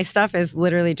that my stuff is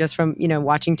literally just from,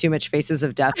 watching too much Faces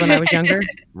of Death when I was younger.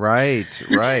 Right.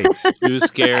 Too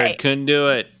scared. Right. Couldn't do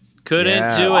it.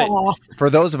 Couldn't do it. For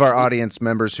those of our audience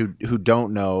members who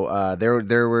don't know,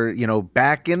 there were,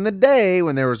 back in the day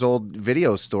when there was old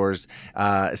video stores,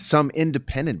 some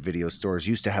independent video stores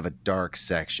used to have a dark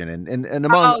section, and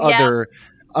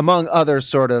among other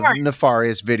sort of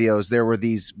nefarious videos, there were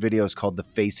these videos called The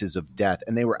Faces of Death,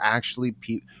 and they were actually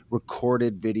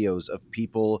recorded videos of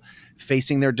people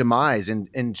facing their demise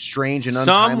in strange and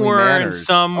untimely manners.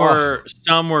 Some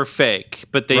were fake,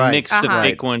 but they mixed the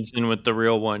fake ones in with the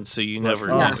real ones, so you never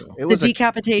knew. It was the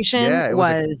decapitation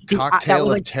was a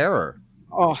cocktail of terror.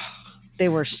 Oh, they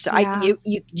were.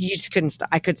 You just couldn't stop.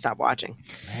 I could stop watching.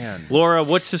 Man, Laura,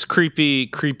 what's this creepy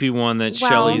one that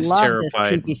Shelly's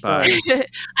terrified by?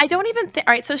 I don't even think.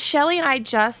 All right, so Shelly and I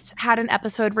just had an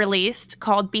episode released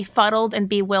called "Befuddled and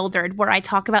Bewildered," where I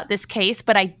talk about this case,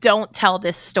 but I don't tell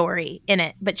this story in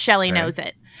it. But Shelly knows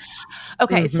it.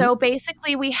 Okay, so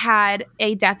basically, we had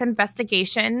a death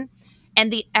investigation,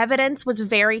 and the evidence was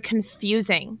very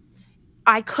confusing.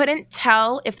 I couldn't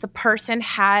tell if the person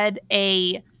had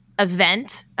a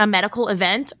medical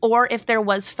event, or if there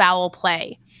was foul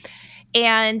play.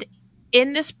 And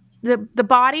in this, the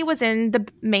body was in the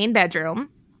main bedroom.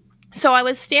 So I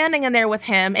was standing in there with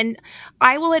him, and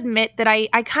I will admit that I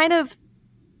kind of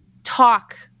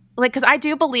talk, like, because I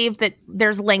do believe that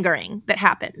there's lingering that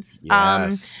happens.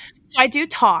 Yes. So I do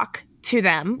talk to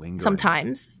them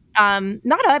sometimes.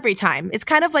 Not every time. It's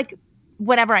kind of like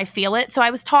whenever I feel it. So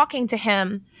I was talking to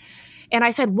him, and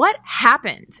I said, "What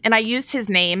happened?" And I used his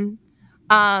name.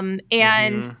 And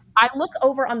I look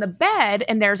over on the bed,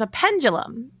 and there's a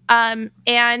pendulum.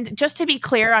 And just to be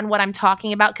clear on what I'm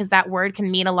talking about, because that word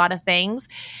can mean a lot of things,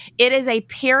 it is a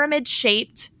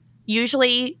pyramid-shaped,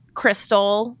 usually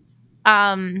crystal.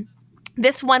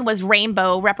 This one was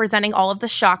rainbow, representing all of the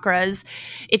chakras.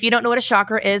 If you don't know what a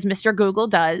chakra is, Mr. Google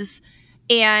does.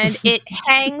 And it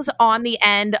hangs on the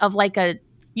end of like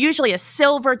usually a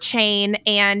silver chain,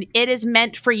 and it is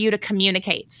meant for you to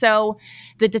communicate. So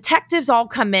the detectives all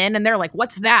come in, and they're like,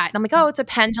 "What's that?" And I'm like, "Oh, it's a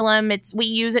pendulum. We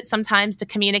use it sometimes to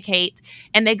communicate."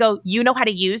 And they go, "You know how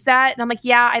to use that?" And I'm like,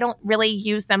 "Yeah, I don't really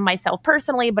use them myself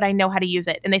personally, but I know how to use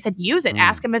it." And they said, "Use it.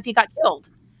 Ask him if he got killed."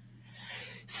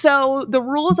 So the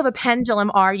rules of a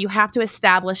pendulum are you have to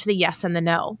establish the yes and the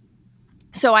no.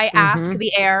 So I ask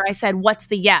the air, I said, "What's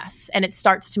the yes?" And it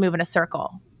starts to move in a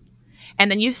circle. And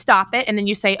then you stop it, and then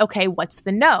you say, "Okay, what's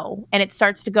the no?" And it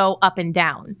starts to go up and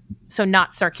down, so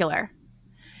not circular.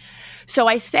 So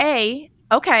I say,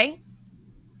 "Okay,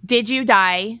 did you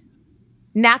die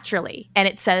naturally?" And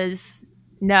it says,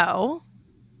 "No."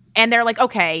 And they're like,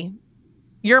 "Okay,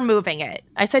 you're moving it."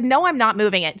 I said, "No, I'm not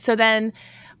moving it." So then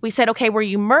we said, "Okay, were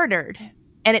you murdered?"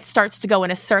 And it starts to go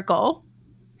in a circle.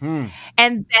 And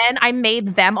then I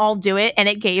made them all do it, and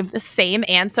it gave the same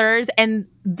answers, and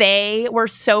they were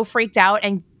so freaked out.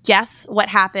 And guess what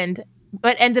happened?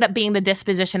 What ended up being the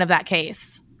disposition of that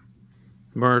case?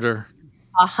 Murder.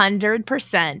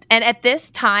 100%. And at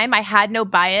this time, I had no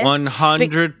bias.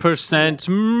 100%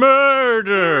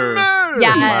 murder.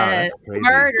 Yes,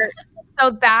 murder. So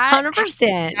that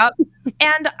 100%.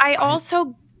 And I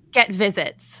also get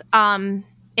visits in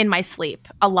my sleep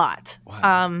a lot.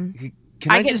 Wow.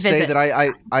 Can I just say that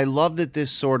I love that this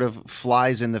sort of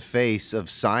flies in the face of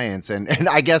science and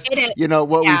I guess,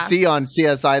 what we see on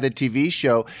CSI, the TV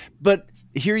show. But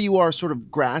here you are sort of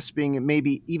grasping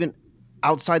maybe even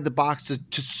outside the box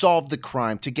to solve the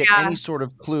crime, to get any sort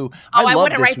of clue. I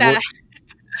wouldn't write that.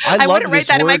 I wouldn't write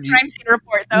that in my crime scene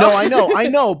report, though. No, I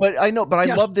know, but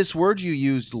I love this word you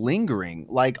used, lingering.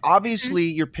 Like, obviously,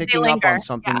 you're picking up on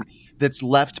something that's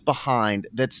left behind,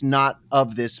 that's not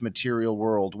of this material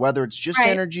world. Whether it's just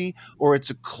energy, or it's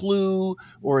a clue,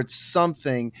 or it's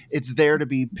something, it's there to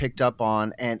be picked up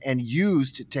on and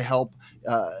used to help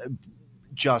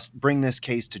just bring this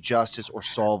case to justice or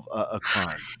solve a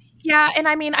crime. Yeah, and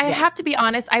I mean, I have to be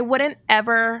honest, I wouldn't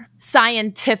ever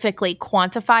scientifically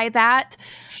quantify that,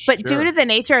 but due to the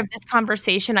nature of this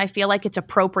conversation, I feel like it's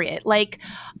appropriate.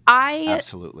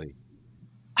 Absolutely.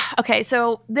 Okay,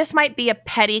 so this might be a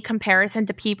petty comparison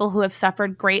to people who have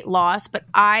suffered great loss, but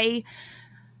I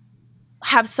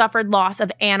have suffered loss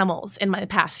of animals in my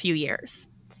past few years,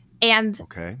 and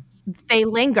they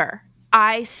linger.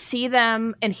 I see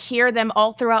them and hear them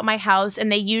all throughout my house,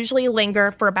 and they usually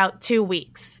linger for about 2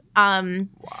 weeks. And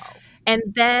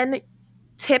then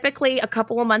typically a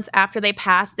couple of months after they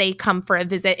pass, they come for a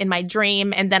visit in my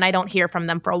dream, and then I don't hear from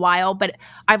them for a while. But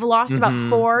I've lost about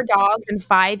 4 dogs in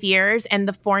 5 years, and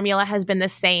the formula has been the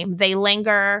same. They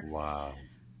linger. Wow.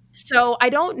 So I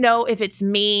don't know if it's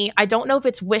me. I don't know if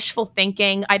it's wishful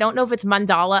thinking. I don't know if it's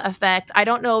mandala effect. I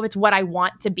don't know if it's what I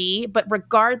want to be. But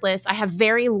regardless, I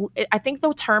think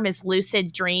the term is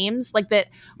lucid dreams, like that,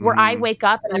 where I wake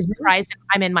up and I'm surprised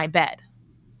I'm in my bed.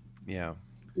 Yeah.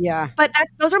 Yeah. But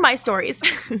those are my stories.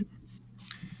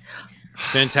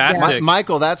 Fantastic.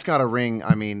 Michael, that's got a ring.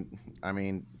 I mean,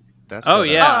 that's.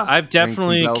 I've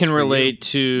definitely can relate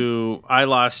to. I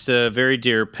lost a very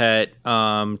dear pet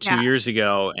 2 years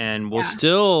ago, and will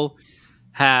still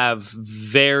have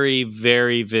very,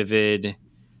 very vivid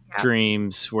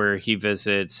dreams where he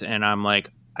visits, and I'm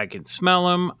like, I can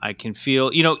smell him, I can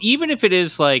feel. Even if it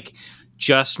is like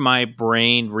just my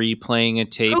brain replaying a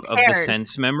tape of the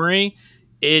sense memory,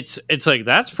 it's like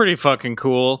that's pretty fucking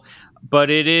cool. But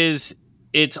it's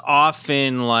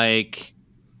often like,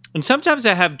 and sometimes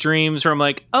I have dreams where I'm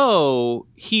like, oh,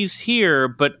 he's here,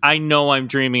 but I know I'm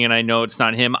dreaming and I know it's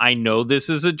not him. I know this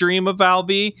is a dream of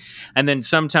Albie. And then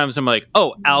sometimes I'm like,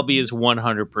 oh, Albie is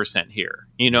 100% here.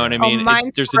 You know what I mean?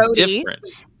 There's Brody. A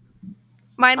difference.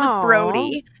 Mine was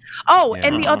Brody. Oh,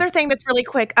 and the other thing that's really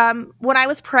quick, when I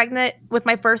was pregnant with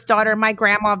my first daughter, my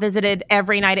grandma visited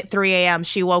every night at 3 a.m.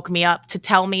 She woke me up to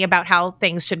tell me about how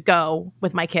things should go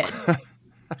with my kid.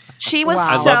 She was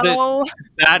so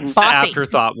that's bossy. The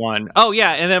afterthought one. Oh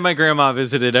yeah, and then my grandma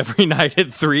visited every night at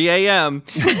 3 a.m.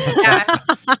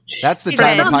 That's the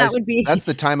time of that's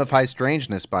the time of high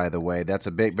strangeness, by the way. That's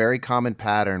a very common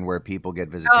pattern where people get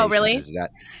visitations. Oh, really?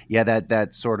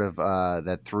 That sort of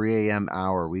that 3 a.m.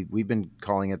 hour. We've been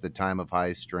calling it the time of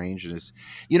high strangeness.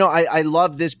 I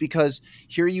love this because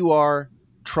here you are,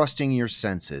 trusting your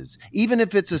senses, even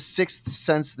if it's a sixth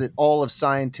sense that all of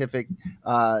scientific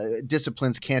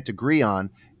disciplines can't agree on.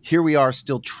 Here we are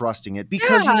still trusting it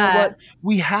because you know what?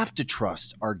 We have to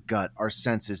trust our gut, our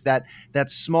senses, that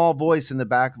small voice in the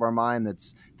back of our mind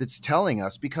that's telling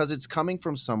us, because it's coming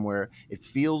from somewhere. It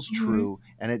feels true,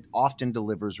 and it often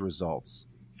delivers results.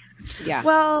 Yeah.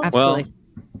 Well, absolutely.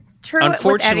 True.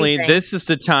 Unfortunately, this is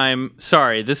the time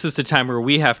where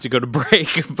we have to go to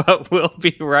break, but we'll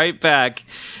be right back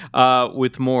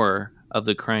with more of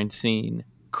the crime scene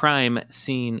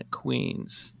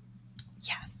queens.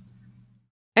 Yes.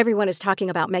 Everyone is talking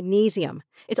about magnesium.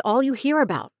 It's all you hear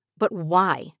about. But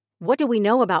why? What do we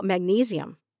know about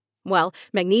magnesium? Well,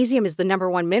 magnesium is the number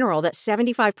one mineral that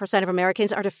 75% of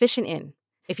Americans are deficient in.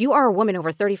 If you are a woman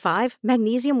over 35,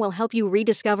 magnesium will help you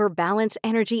rediscover balance,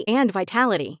 energy, and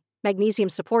vitality. Magnesium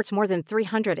supports more than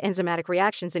 300 enzymatic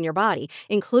reactions in your body,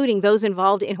 including those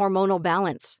involved in hormonal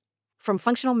balance. From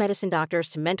functional medicine doctors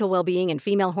to mental well-being and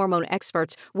female hormone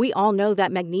experts, we all know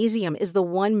that magnesium is the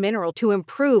one mineral to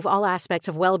improve all aspects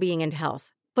of well-being and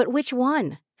health. But which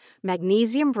one?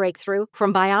 Magnesium Breakthrough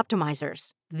from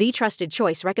Bioptimizers, the trusted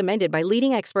choice recommended by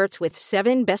leading experts with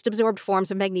 7 best-absorbed forms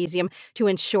of magnesium to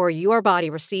ensure your body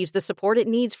receives the support it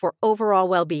needs for overall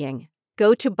well-being.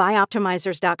 Go to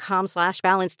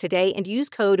bioptimizers.com/balance today and use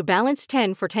code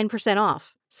BALANCE10 for 10%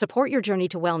 off. Support your journey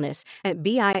to wellness at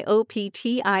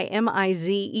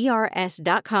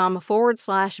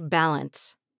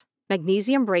bioptimizers.com/balance.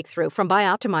 Magnesium Breakthrough from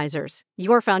Bioptimizers,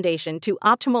 your foundation to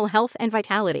optimal health and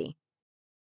vitality.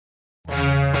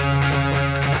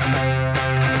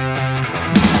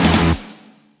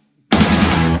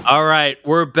 All right,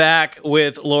 we're back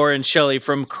with Laura and Shelley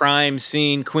from Crime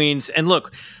Scene Queens. And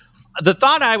look, the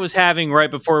thought I was having right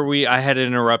before I had to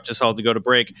interrupt us all to go to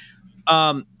break,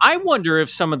 I wonder if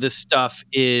some of this stuff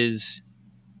is...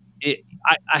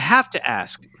 I have to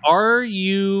ask, are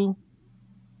you,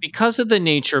 because of the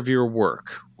nature of your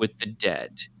work with the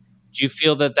dead, do you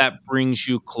feel that brings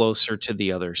you closer to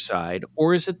the other side?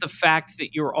 Or is it the fact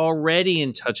that you're already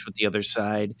in touch with the other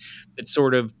side that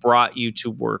sort of brought you to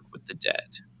work with the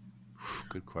dead?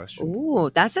 Good question. Ooh,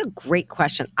 that's a great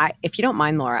question. If you don't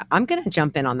mind, Laura, I'm going to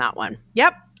jump in on that one.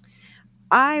 Yep.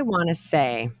 I want to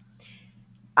say,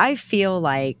 I feel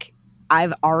like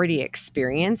I've already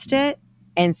experienced it,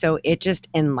 and so it just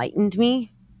enlightened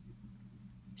me.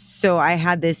 So I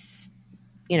had this,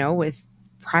 with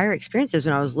prior experiences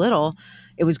when I was little,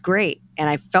 it was great. And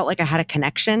I felt like I had a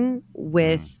connection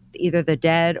with either the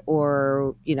dead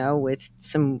or, with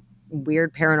some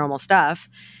weird paranormal stuff.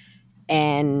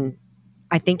 And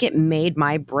I think it made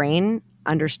my brain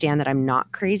understand that I'm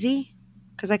not crazy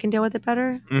because I can deal with it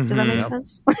better. Mm-hmm. Does that make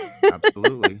sense?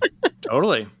 Absolutely.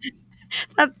 Totally.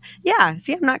 Yeah.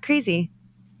 See, I'm not crazy.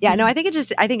 Yeah, no, I think it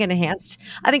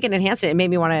enhanced it. It made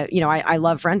me want to, I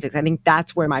love forensics. I think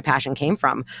that's where my passion came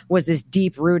from, was this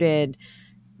deep rooted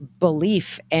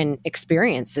belief and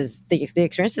experiences, the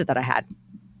experiences that I had.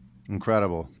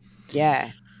 Incredible. Yeah.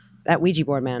 That Ouija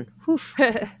board, man.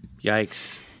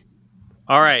 Yikes.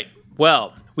 All right.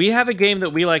 Well, we have a game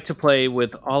that we like to play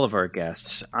with all of our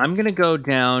guests. I'm going to go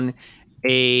down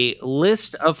a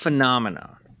list of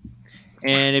phenomena.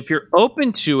 And if you're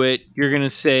open to it, you're going to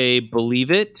say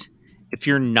believe it. If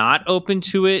you're not open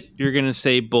to it, you're going to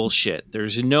say bullshit.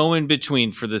 There's no in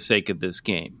between for the sake of this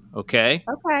game. Okay?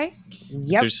 Okay.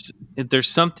 Yep. If there's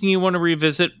something you want to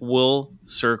revisit, we'll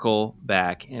circle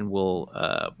back and we'll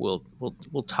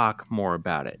talk more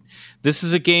about it. This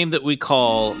is a game that we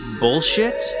call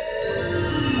Bullshit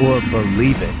or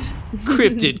Believe It.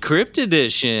 Cryptid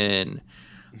Edition.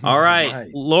 All right,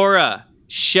 Laura,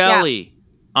 Shelly,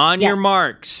 on your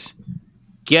marks,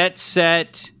 get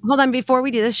set. Hold on, before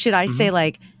we do this, should I say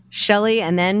like Shelly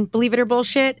and then Believe It or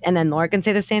Bullshit, and then Laura can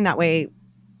say the same? That way,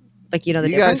 like the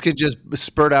difference? Guys could just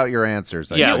spurt out your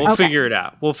answers. We'll figure it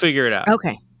out.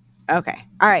 Okay. All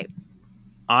right.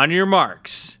 On your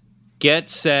marks, get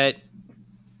set,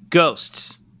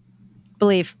 ghosts.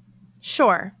 Believe.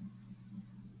 Sure.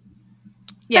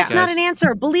 Yeah. That's not an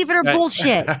answer. Believe it or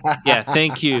bullshit. Yeah,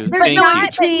 thank you. There's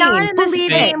not in the believe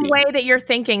same way that you're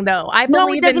thinking, though.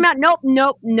 No, it doesn't matter.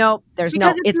 Nope. There's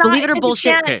no. It's believe it or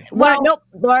bullshit. Okay. Well, nope.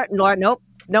 Laura, nope.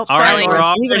 All right, we're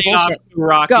already off to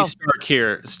Rocky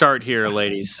start here,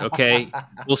 ladies. Okay,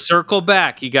 we'll circle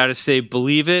back. You got to say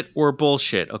believe it or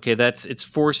bullshit. Okay, it's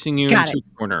forcing you into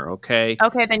a corner. Okay.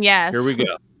 Okay, then yes. Here we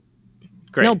go.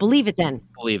 Great. No, believe it then.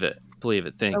 Believe it.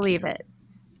 Thank you. Believe it.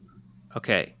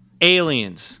 Okay.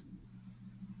 Aliens.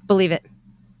 Believe it.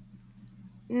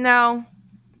 No.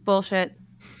 Bullshit.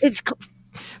 It's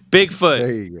Bigfoot.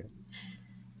 There you go.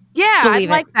 Yeah, I'd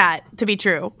like that to be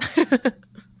true.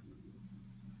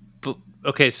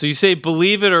 Okay, so you say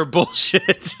believe it or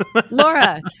bullshit.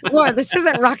 Laura, this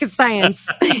isn't rocket science.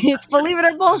 It's believe it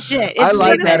or bullshit. I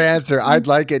like that answer. I'd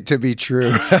like it to be true.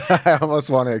 I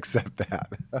almost want to accept that.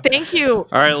 Thank you,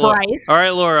 All right, Bryce. All right,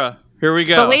 Laura. Here we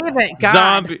go. Believe it,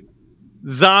 God.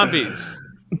 Zombies.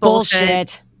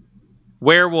 Bullshit.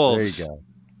 Werewolves. There you go.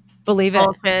 Believe it.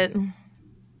 Bullshit.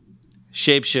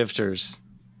 Shapeshifters.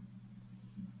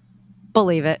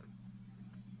 Believe it.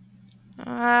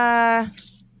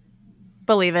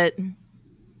 Believe it.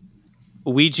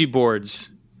 Ouija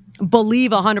boards. Believe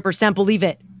 100%. Believe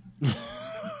it.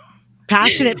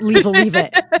 Passionately believe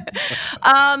it.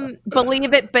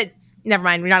 Believe it, but never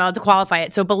mind. We're not allowed to qualify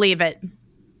it, so believe it.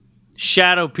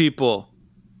 Shadow people.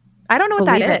 I don't know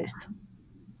what that is.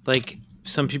 Like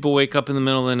some people wake up in the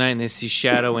middle of the night and they see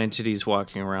shadow entities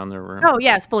walking around their room. Oh,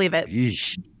 yes, believe it.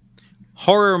 Yeesh.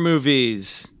 Horror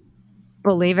movies.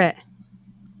 Believe it.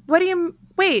 What do you...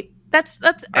 Wait, that's...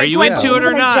 Are you into it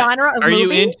or not? Genre of Are you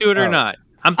movie? into it or not?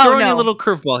 I'm throwing you a little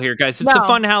curveball here, guys. It's a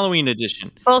fun Halloween edition.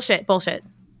 Bullshit.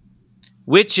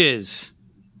 Witches.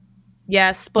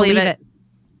 Yes, believe it.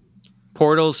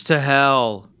 Portals to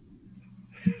hell.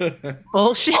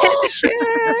 Bullshit.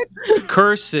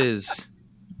 Curses.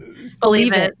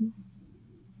 Believe it.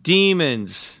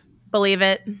 Demons. Believe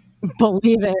it.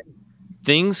 Believe it.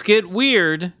 Things get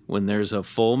weird when there's a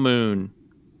full moon.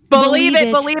 Believe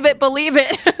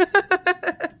it.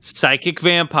 Psychic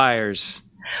vampires.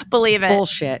 Believe it.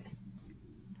 Bullshit.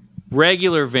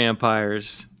 Regular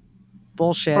vampires.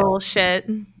 Bullshit.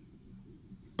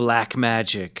 Black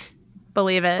magic.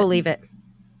 Believe it. Believe it.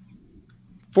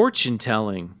 Fortune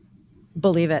telling.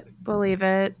 Believe it. Believe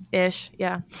it. Ish.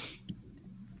 Yeah.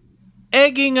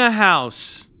 Egging a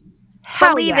house.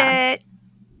 Believe it.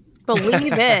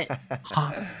 Believe it.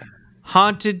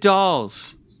 Haunted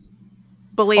dolls.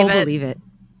 Believe it. Believe it.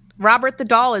 Robert the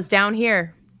doll is down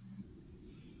here.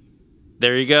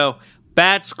 There you go.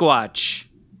 Bat squatch.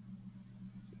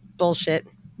 Bullshit.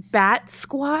 Bat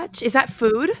squatch? Is that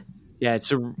food? Yeah,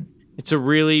 it's a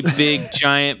really big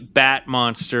giant bat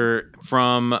monster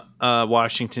from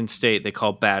Washington State. They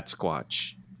call bat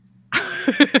squatch.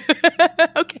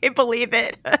 Okay, believe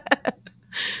it.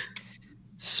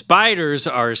 Spiders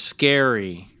are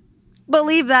scary.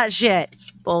 Believe that shit.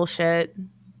 Bullshit.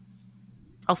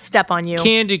 I'll step on you.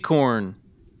 Candy corn.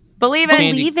 Believe it.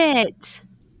 Believe it.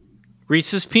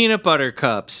 Reese's peanut butter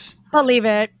cups. Believe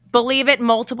it. Believe it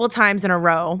multiple times in a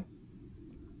row.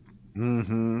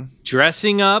 Mm-hmm.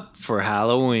 Dressing up for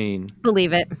Halloween.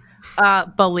 Believe it.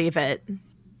 Believe it.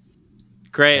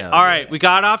 Great. All right. We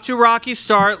got off to a rocky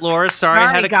start. Laura, sorry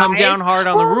I had to come down hard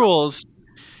on the rules.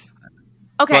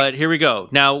 Okay. But here we go.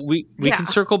 Now we can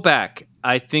circle back.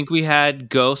 I think we had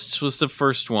Ghosts was the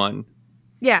first one.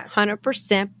 Yes.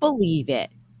 100% believe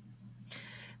it.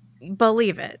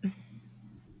 Believe it.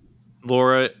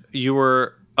 Laura, you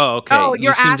were... Oh, okay. Oh,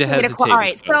 you're asking me to... All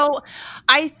right. Ghosts. So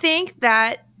I think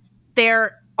that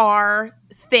there are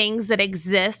things that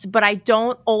exist, but I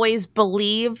don't always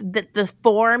believe that the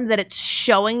form that it's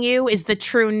showing you is the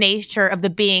true nature of the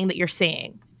being that you're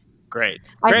seeing. Great.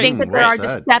 I think that there are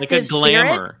deceptive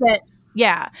spirits that,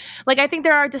 I think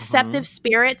there are deceptive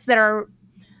spirits that are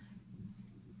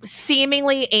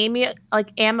seemingly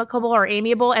amicable or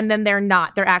amiable, and then they're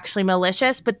not. They're actually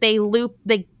malicious, but they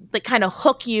kind of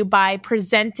hook you by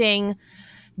presenting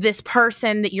this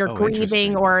person that you're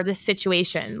grieving or this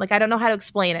situation. Like, I don't know how to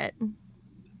explain it.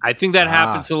 I think that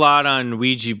happens a lot on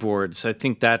Ouija boards. I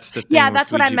think that's the thing. Yeah,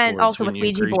 that's what I meant also with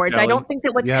Ouija boards. I don't think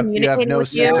that what's communicating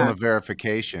with you. You have no system of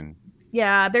verification.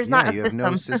 Yeah, there's not a system. You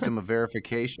have no system of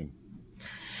verification.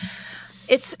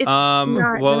 It's not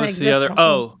what was the other?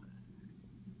 Oh,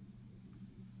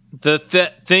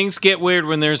 the things get weird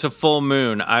when there's a full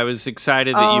moon. I was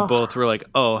excited that you both were like,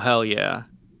 "Oh, hell yeah."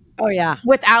 Oh yeah.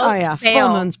 Without fail.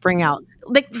 Full moons bring out.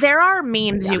 Like, there are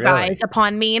memes, you guys,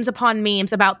 upon memes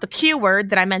about the Q word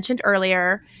that I mentioned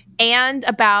earlier, and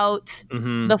about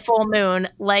the full moon,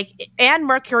 and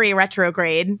Mercury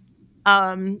retrograde.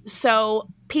 So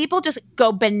people just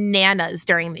go bananas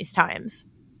during these times.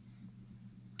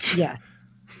 Yes.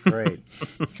 Great.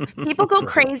 People go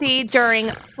crazy during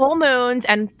full moons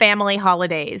and family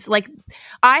holidays. Like,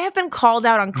 I have been called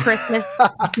out on Christmas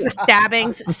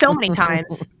stabbings so many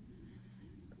times.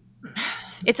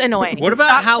 It's annoying. What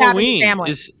about Halloween?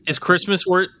 Is Christmas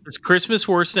worse? Is Christmas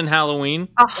worse than Halloween?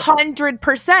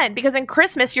 100%. Because in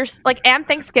Christmas, you're and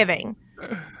Thanksgiving,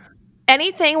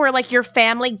 anything where your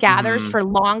family gathers for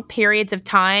long periods of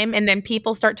time, and then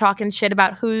people start talking shit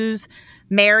about who's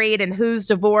married and who's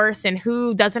divorced and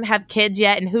who doesn't have kids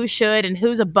yet and who should and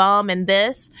who's a bum and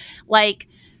this.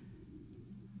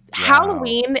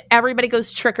 Halloween, everybody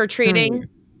goes trick or treating,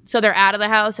 so they're out of the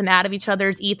house and out of each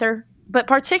other's ether. But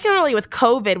particularly with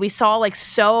COVID, we saw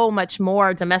so much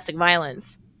more domestic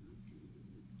violence.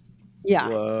 Yeah.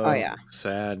 Whoa, oh yeah.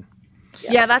 Sad.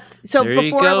 Yeah, that's so. There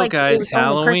before, you go, guys.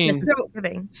 Halloween.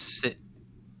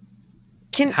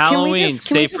 Halloween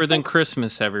safer than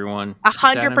Christmas, everyone.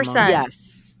 100%.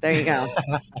 Yes. There you go.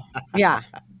 Yeah.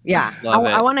 Yeah.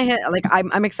 I want to hit.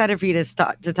 I'm excited for you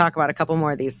to talk about a couple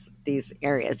more of these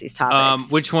areas, these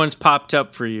topics. Which ones popped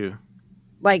up for you?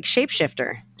 Like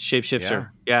shapeshifter.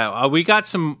 Yeah. We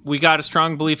got a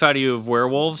strong belief out of you of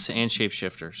werewolves and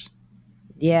shapeshifters.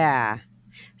 Yeah.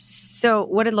 So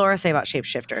what did Laura say about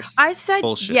shapeshifters? I said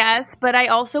yes, but I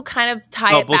also kind of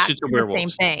tie it back to the same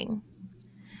thing.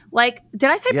 Did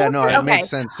I say yeah, bullshit? No, it makes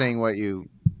sense saying what you...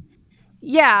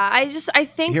 Yeah, I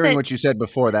think hearing what you said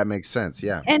before, that makes sense,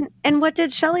 yeah. And what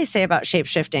did Shelley say about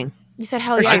shapeshifting? You said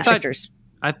hell yeah. Shapeshifters.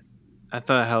 I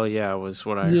thought hell yeah was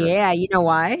what I heard. Yeah, you know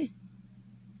why?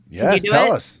 Yes,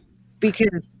 tell us.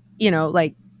 Because,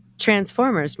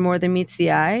 Transformers, more than meets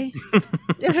the eye.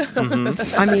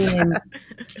 I mean,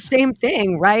 same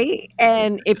thing, right?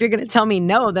 And if you're going to tell me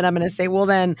no, then I'm going to say, well,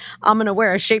 then I'm going to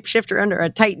wear a shapeshifter under a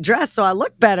tight dress so I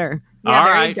look better. Yeah, all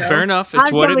right, fair enough.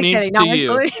 It's what it means to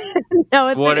you.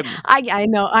 I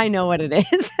know what it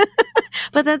is.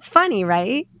 But that's funny,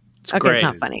 right? It's great. It's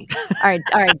not funny. All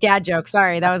right, dad joke.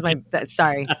 Sorry, that was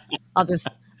sorry. I'll just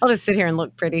sit here and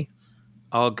look pretty.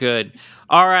 All good.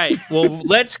 All right. Well,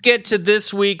 let's get to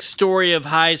this week's story of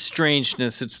high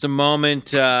strangeness. It's the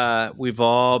moment we've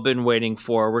all been waiting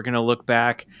for. We're going to look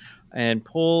back and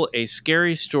pull a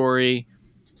scary story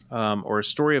or a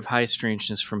story of high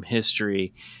strangeness from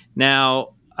history.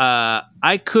 Now,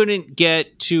 I couldn't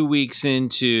get 2 weeks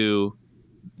into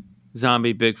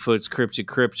Zombie Bigfoot's Cryptid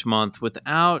Crypt Month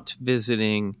without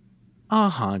visiting a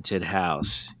haunted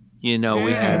house. We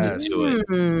had to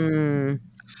do it.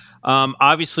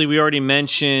 Obviously, we already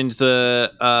mentioned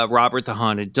the Robert the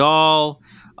Haunted Doll.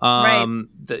 Right.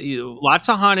 Lots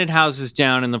of haunted houses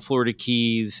down in the Florida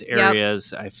Keys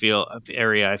areas. Yep.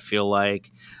 I feel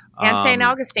like, and St.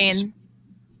 Augustine.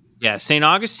 Yeah, St.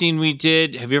 Augustine. We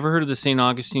did. Have you ever heard of the St.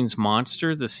 Augustine's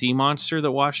monster, the sea monster that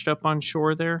washed up on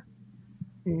shore there?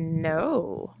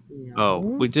 No. Oh,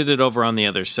 we did it over on the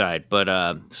other side,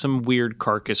 but some weird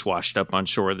carcass washed up on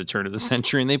shore at the turn of the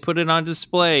century, and they put it on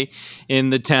display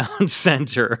in the town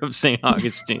center of St.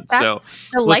 Augustine. So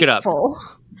look it up.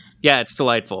 Yeah, it's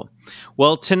delightful.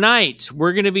 Well, tonight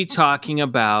we're going to be talking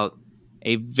about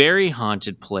a very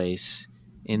haunted place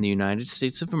in the United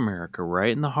States of America,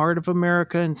 right in the heart of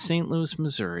America in St. Louis,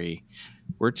 Missouri.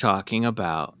 We're talking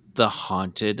about the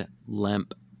haunted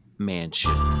Lemp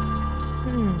Mansion.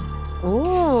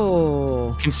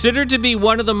 Oh. Considered to be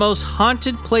one of the most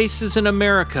haunted places in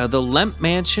America, the Lemp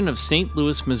Mansion of St.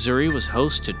 Louis, Missouri was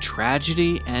host to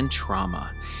tragedy and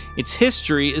trauma. Its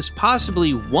history is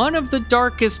possibly one of the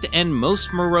darkest and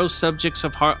most morose subjects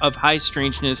of high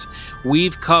strangeness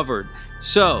we've covered.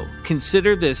 So,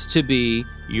 consider this to be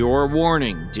your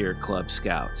warning, dear Club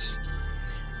Scouts.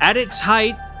 At its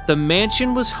height, the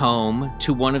mansion was home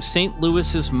to one of St.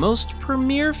 Louis's most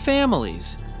premier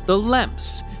families, the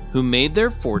Lemps, who made their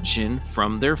fortune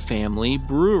from their family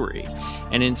brewery.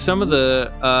 And in some of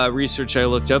the research I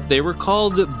looked up, they were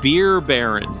called beer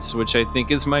barons, which I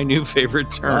think is my new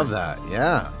favorite term. Love that,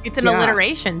 yeah. It's an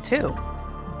alliteration, too.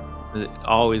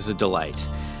 Always a delight.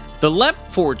 The Lemp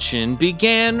fortune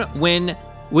began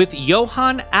with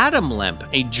Johann Adam Lemp,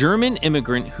 a German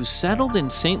immigrant who settled in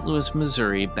St. Louis,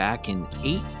 Missouri back in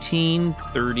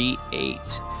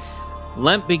 1838.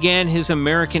 Lemp began his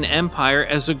American empire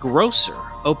as a grocer,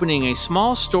 opening a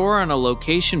small store on a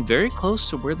location very close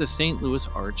to where the St. Louis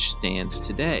Arch stands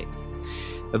today.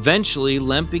 Eventually,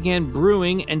 Lemp began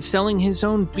brewing and selling his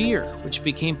own beer, which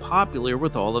became popular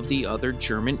with all of the other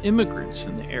German immigrants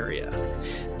in the area.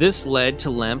 This led to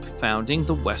Lemp founding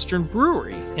the Western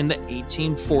Brewery in the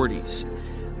 1840s.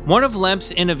 One of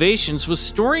Lemp's innovations was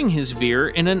storing his beer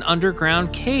in an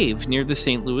underground cave near the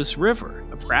St. Louis River,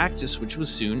 a practice which was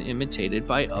soon imitated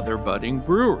by other budding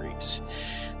breweries.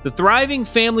 The thriving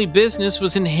family business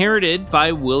was inherited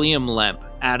by William Lemp,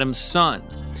 Adam's son,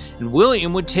 and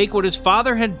William would take what his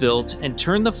father had built and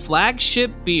turn the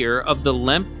flagship beer of the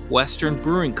Lemp Western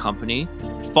Brewing Company,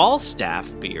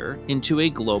 Falstaff Beer, into a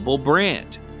global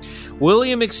brand.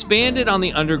 William expanded on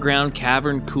the underground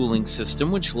cavern cooling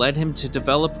system, which led him to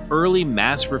develop early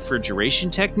mass refrigeration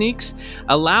techniques,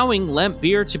 allowing Lemp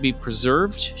beer to be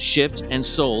preserved, shipped, and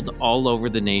sold all over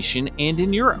the nation and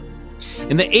in Europe.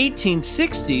 In the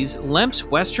 1860s, Lemp's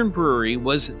Western Brewery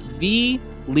was the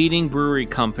leading brewery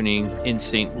company in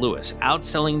St. Louis,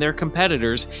 outselling their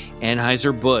competitors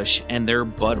Anheuser-Busch and their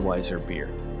Budweiser beer.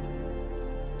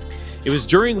 It was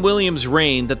during William's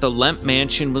reign that the Lemp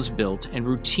Mansion was built and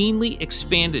routinely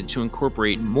expanded to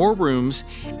incorporate more rooms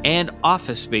and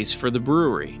office space for the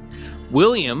brewery.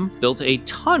 William built a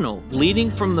tunnel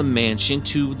leading from the mansion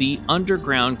to the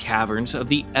underground caverns of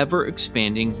the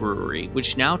ever-expanding brewery,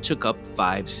 which now took up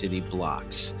 5 city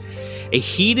blocks. A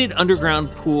heated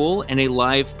underground pool and a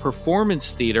live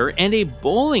performance theater and a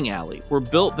bowling alley were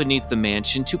built beneath the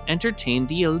mansion to entertain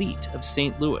the elite of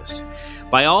St. Louis.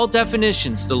 By all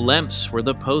definitions, the Lemps were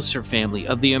the poster family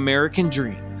of the American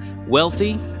dream,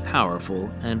 wealthy,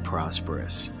 powerful, and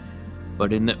prosperous.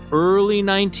 But in the early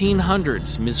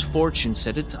 1900s, misfortune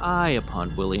set its eye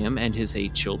upon William and his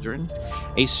 8 children.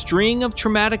 A string of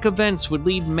traumatic events would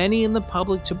lead many in the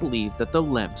public to believe that the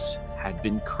Lemps had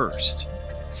been cursed.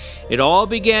 It all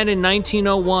began in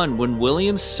 1901 when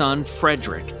William's son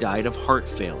Frederick died of heart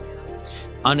failure,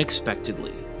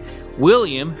 unexpectedly.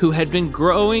 William, who had been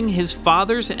growing his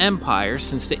father's empire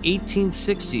since the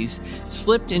 1860s,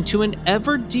 slipped into an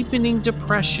ever-deepening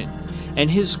depression, and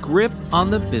his grip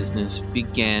on the business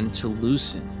began to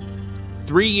loosen.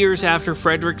 3 years after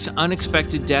Frederick's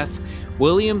unexpected death,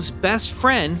 William's best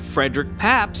friend, Frederick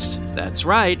Pabst, that's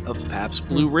right, of Pabst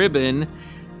Blue Ribbon,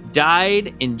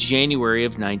 died in January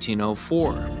of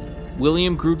 1904.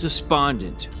 William grew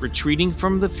despondent, retreating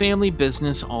from the family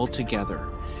business altogether,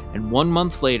 and 1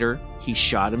 month later, he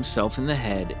shot himself in the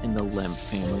head in the Lemp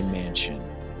family mansion.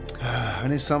 I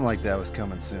knew something like that was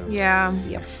coming soon. Yeah.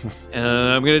 Yep.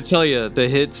 I'm going to tell you, the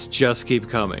hits just keep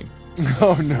coming.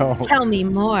 Oh, no. Tell me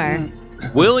more.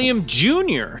 William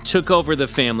Jr. took over the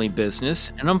family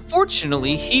business, and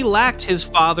unfortunately, he lacked his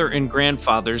father and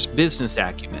grandfather's business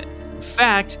acumen. In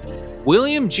fact,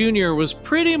 William Jr. was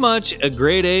pretty much a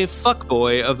grade A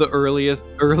fuckboy of the early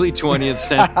 20th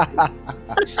century.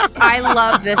 I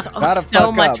love this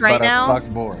so much right now.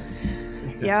 Fuckboy.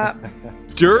 Yeah.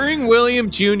 During William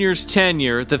Jr.'s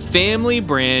tenure, the family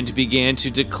brand began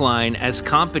to decline as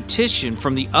competition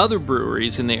from the other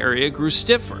breweries in the area grew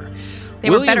stiffer.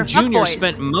 William Jr.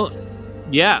 spent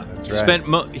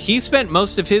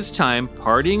most of his time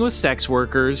partying with sex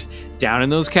workers down in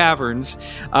those caverns,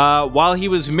 while he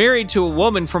was married to a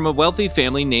woman from a wealthy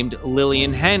family named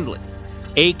Lillian Handlin,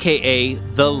 aka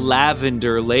the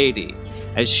Lavender Lady,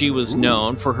 as she was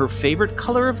known for her favorite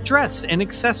color of dress and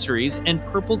accessories and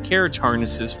purple carriage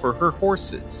harnesses for her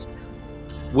horses.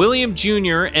 William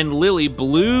Jr. and Lily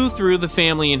blew through the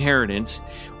family inheritance.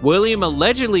 William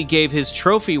allegedly gave his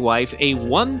trophy wife a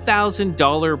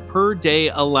 $1,000 per day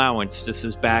allowance. This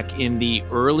is back in the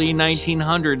early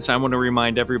 1900s, I want to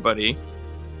remind everybody.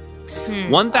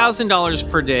 $1,000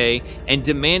 per day, and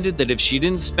demanded that if she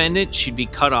didn't spend it, she'd be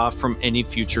cut off from any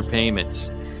future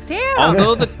payments. Damn.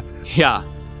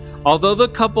 Although the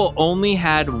couple only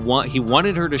had one, he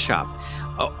wanted her to shop.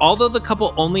 Although the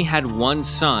couple only had one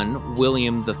son,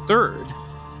 William III,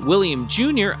 William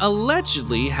Jr.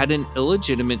 allegedly had an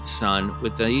illegitimate son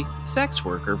with a sex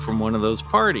worker from one of those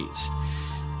parties.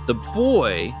 The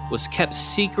boy was kept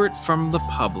secret from the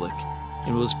public,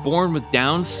 and was born with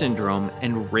Down syndrome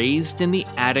and raised in the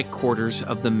attic quarters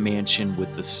of the mansion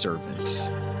with the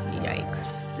servants.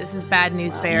 Yikes. This is bad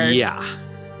news, bears. Yeah.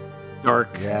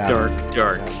 Dark.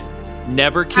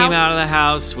 Never came out of the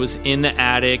house, was in the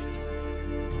attic.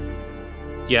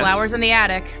 Yes. Flowers in the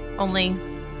attic, only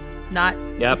not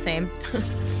the same.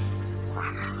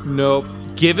 Nope.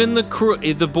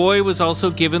 The boy was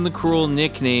also given the cruel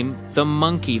nickname the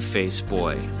Monkey Face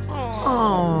Boy.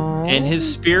 Aww. And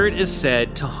his spirit is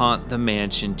said to haunt the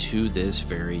mansion to this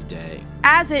very day.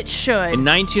 As it should.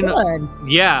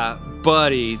 Yeah,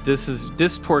 buddy,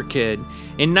 this poor kid.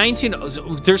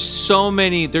 There's so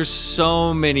many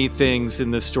things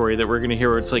in this story that we're going to hear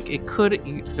where it's like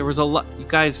there was a lot, you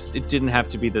guys, it didn't have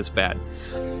to be this bad.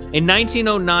 In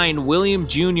 1909, William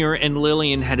Jr. and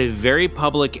Lillian had a very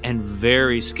public and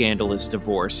very scandalous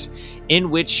divorce in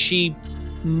which she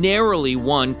narrowly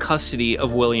won custody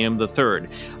of William III.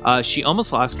 She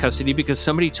almost lost custody because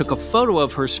somebody took a photo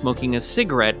of her smoking a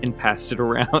cigarette and passed it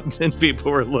around, and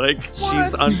people were like,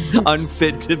 she's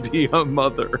unfit to be a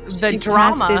mother. The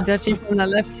drama. Does she from the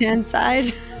left-hand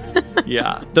side?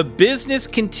 Yeah. The business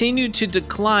continued to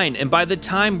decline, and by the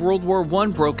time World War I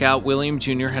broke out, William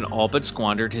Jr. had all but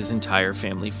squandered his entire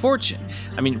family fortune.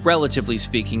 I mean, relatively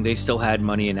speaking, they still had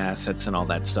money and assets and all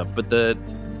that stuff, but the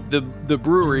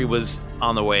brewery was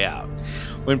on the way out.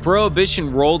 When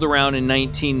Prohibition rolled around in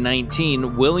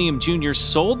 1919, William Jr.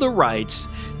 sold the rights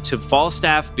to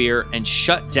Falstaff Beer and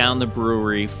shut down the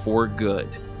brewery for good.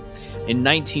 In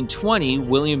 1920,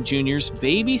 William Jr.'s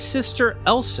baby sister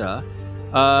Elsa,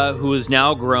 who is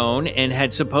now grown and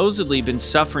had supposedly been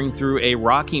suffering through a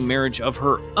rocky marriage of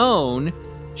her own,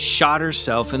 shot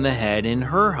herself in the head in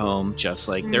her home, just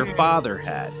like their father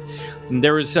had. And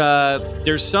there's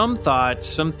some thoughts,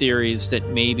 some theories that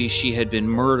maybe she had been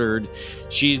murdered.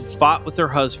 She fought with her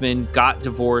husband, got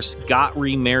divorced, got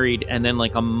remarried, and then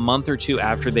like a month or two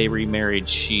after they remarried,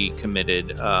 she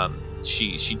committed.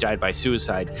 She died by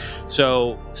suicide.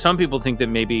 So some people think that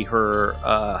maybe her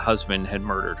husband had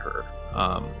murdered her.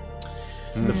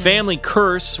 The family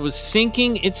curse was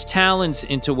sinking its talons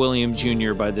into William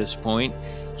Jr. by this point.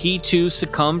 He too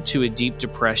succumbed to a deep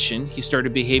depression. He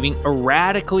started behaving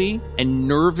erratically and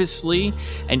nervously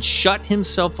and shut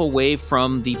himself away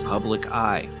from the public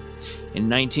eye. In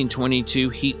 1922,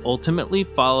 he ultimately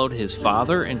followed his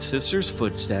father and sister's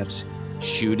footsteps,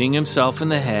 shooting himself in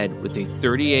the head with a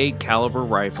 .38 caliber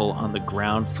rifle on the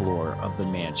ground floor of the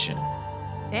mansion.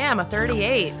 Damn, a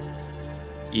 .38.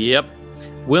 Yep.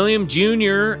 William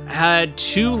Jr. had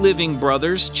two living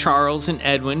brothers, Charles and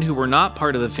Edwin, who were not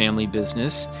part of the family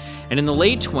business. And in the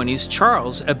late 20s,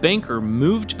 Charles, a banker,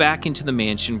 moved back into the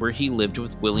mansion where he lived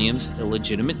with William's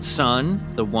illegitimate son,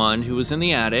 the one who was in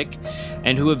the attic,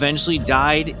 and who eventually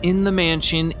died in the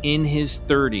mansion in his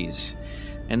 30s.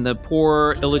 And the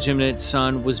poor illegitimate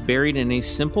son was buried in a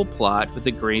simple plot with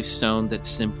a gravestone that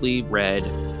simply read,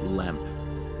 Lemp.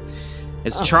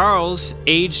 As Charles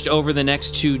aged over the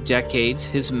next 2 decades,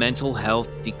 his mental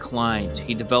health declined.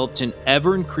 He developed an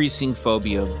ever-increasing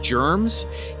phobia of germs.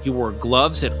 He wore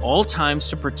gloves at all times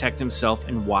to protect himself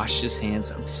and washed his hands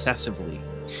obsessively.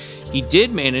 He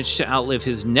did manage to outlive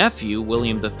his nephew,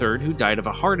 William III, who died of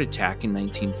a heart attack in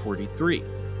 1943.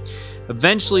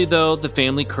 Eventually, though, the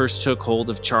family curse took hold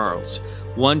of Charles.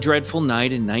 One dreadful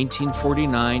night in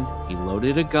 1949, he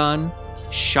loaded a gun,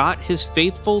 shot his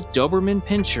faithful Doberman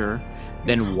Pinscher,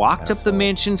 then walked up the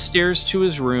mansion stairs to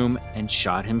his room and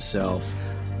shot himself.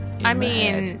 I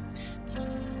mean,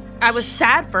 I was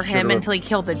sad for him until he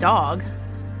killed the dog.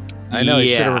 I know, he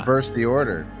should have reversed the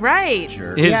order. Right.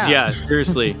 Sure.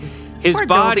 Seriously. His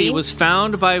body was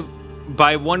found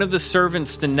by one of the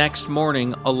servants the next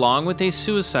morning, along with a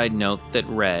suicide note that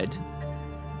read,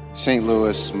 St.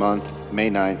 Louis, month,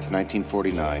 May 9th,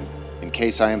 1949. In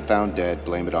case I am found dead,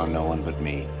 blame it on no one but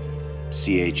me.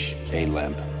 C.H.A.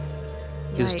 Lemp.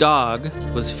 His dog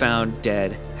was found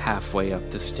dead halfway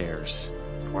up the stairs.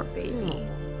 Poor baby.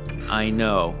 I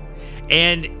know.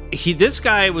 And this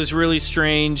guy was really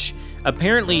strange.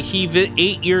 Apparently,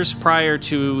 8 years prior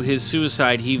to his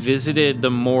suicide, he visited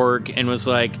the morgue and was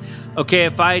like, okay,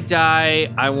 if I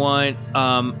die, I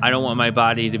don't want my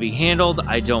body to be handled.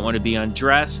 I don't want to be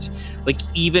undressed. Like,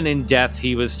 even in death,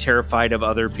 he was terrified of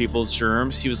other people's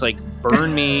germs. He was like,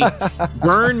 burn me,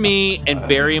 and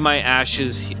bury my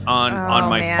ashes on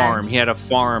my farm. He had a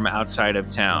farm outside of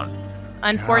town.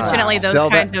 Unfortunately,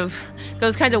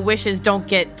 those kinds of wishes don't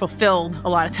get fulfilled a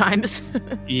lot of times.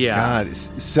 Yeah. God,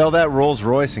 sell that Rolls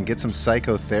Royce and get some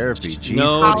psychotherapy. Jeez.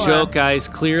 No joke, guys.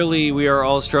 Clearly, we are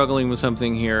all struggling with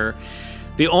something here.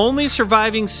 The only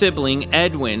surviving sibling,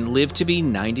 Edwin, lived to be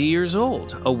 90 years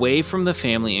old, away from the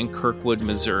family in Kirkwood,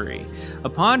 Missouri.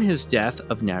 Upon his death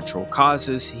of natural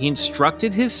causes, he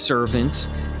instructed his servants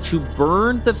to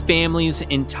burn the family's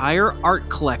entire art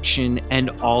collection and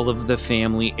all of the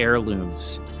family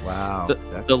heirlooms. Wow.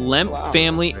 The Lemp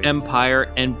family empire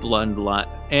and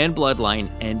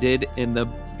bloodline ended in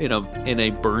a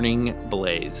burning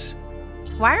blaze.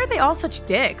 Why are they all such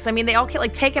dicks? I mean, they all get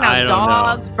like taking out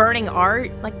dogs, burning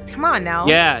art. Like, come on now.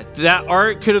 Yeah, that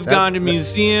art could have gone to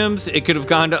museums. It could have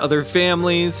gone to other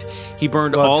families. He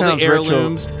burned all the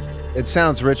heirlooms. It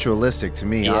sounds ritualistic to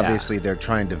me. Yeah. Obviously, they're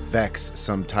trying to vex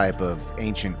some type of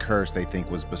ancient curse they think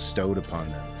was bestowed upon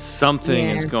them. Something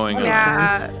is going on.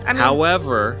 Yeah. I mean,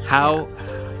 however,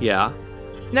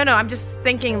 No, I'm just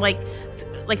thinking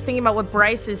thinking about what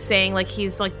Bryce is saying, like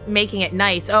he's like making it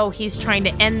nice. Oh, he's trying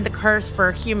to end the curse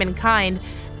for humankind.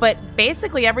 But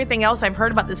basically everything else I've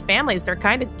heard about this family is they're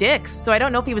kind of dicks. So I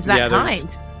don't know if he was that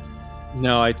kind.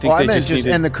 No, I think I meant just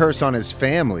end the curse on his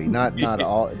family, not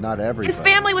everybody. His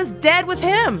family was dead with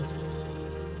him.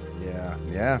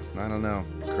 Yeah, I don't know.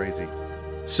 Crazy.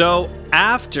 So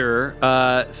after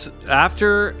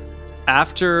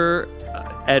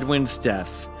Edwin's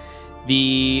death,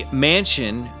 the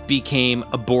mansion became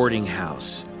a boarding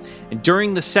house. And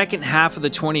during the second half of the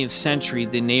 20th century,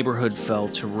 the neighborhood fell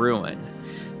to ruin.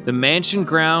 The mansion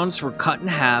grounds were cut in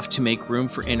half to make room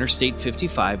for Interstate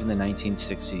 55 in the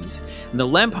 1960s. And the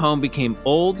Lemp home became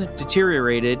old,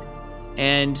 deteriorated,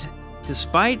 and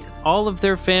despite all of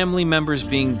their family members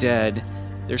being dead,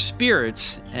 their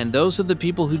spirits and those of the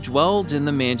people who dwelled in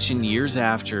the mansion years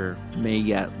after may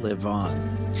yet live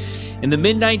on. In the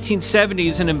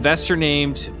mid-1970s, an investor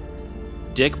named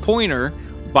Dick Pointer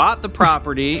bought the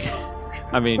property.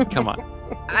 I mean, come on.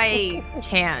 I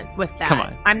can't with that. Come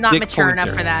on. I'm not mature enough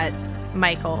for that,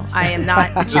 Michael. I am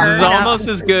not mature This is enough almost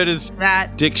as good as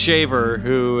that. Dick Shaver,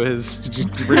 who is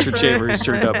Richard Shaver, who's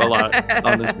turned up a lot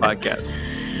on this podcast.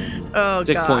 Oh,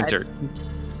 Dick God. Pointer.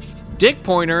 Dick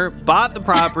Pointer bought the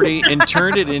property and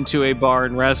turned it into a bar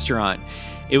and restaurant.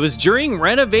 It was during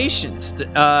renovations,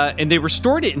 and they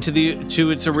restored it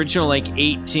to its original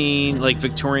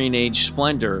Victorian age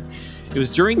splendor. It was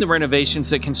during the renovations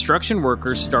that construction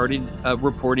workers started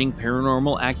reporting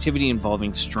paranormal activity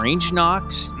involving strange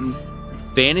knocks,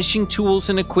 vanishing tools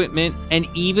and equipment, and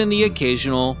even the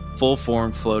occasional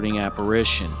full-form floating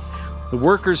apparition. The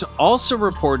workers also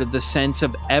reported the sense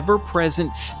of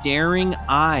ever-present staring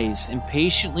eyes,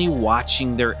 impatiently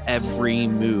watching their every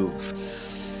move.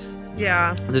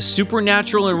 Yeah. The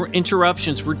supernatural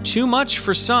interruptions were too much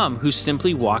for some, who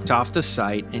simply walked off the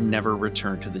site and never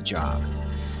returned to the job.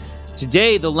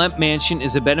 Today, the Lemp Mansion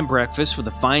is a bed and breakfast with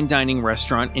a fine dining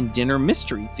restaurant and dinner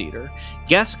mystery theater.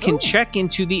 Guests can check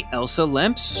into the Elsa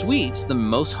Lemp Suite, the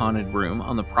most haunted room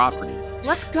on the property.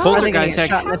 Let's go. Poltergeist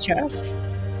shot in the chest.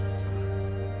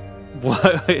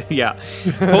 Yeah.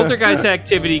 Poltergeist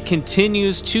activity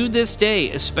continues to this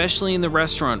day, especially in the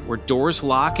restaurant, where doors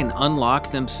lock and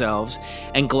unlock themselves,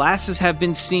 and glasses have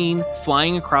been seen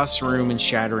flying across the room and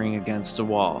shattering against a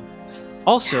wall.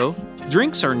 Also,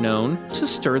 drinks are known to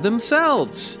stir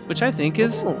themselves, which I think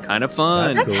is kind of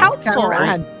fun. That's helpful.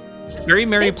 Very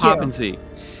Mary Poppins-y.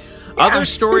 Yeah. Other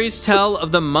stories tell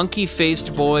of the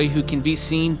monkey-faced boy who can be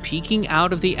seen peeking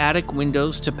out of the attic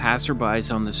windows to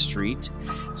passerbys on the street.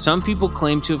 Some people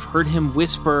claim to have heard him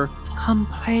whisper, "Come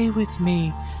play with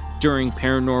me," during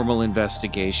paranormal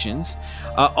investigations.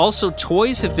 Also,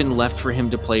 toys have been left for him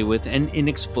to play with and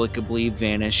inexplicably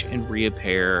vanish and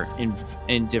reappear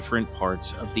in different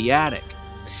parts of the attic.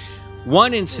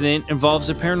 One incident involves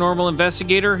a paranormal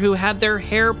investigator who had their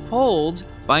hair pulled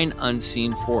by an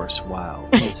unseen force while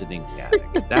visiting the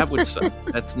attic. That would suck.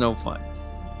 That's no fun.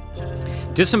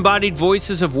 Disembodied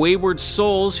voices of wayward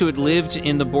souls who had lived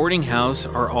in the boarding house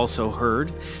are also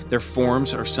heard. Their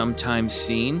forms are sometimes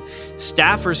seen.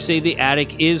 Staffers say the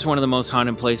attic is one of the most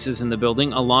haunted places in the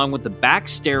building, along with the back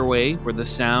stairway where the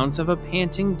sounds of a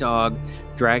panting dog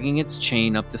dragging its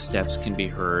chain up the steps can be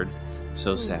heard.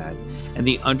 So sad. And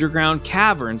the underground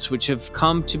caverns, which have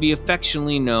come to be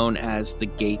affectionately known as the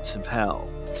Gates of Hell.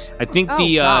 I think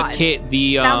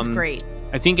sounds great.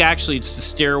 I think actually it's the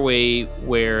stairway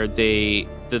where the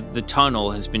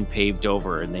tunnel has been paved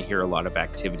over, and they hear a lot of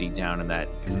activity down in that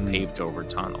paved over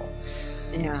tunnel.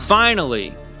 Yeah.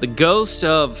 Finally, the ghost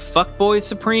of Fuckboy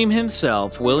Supreme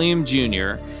himself, William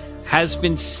Jr., has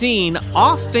been seen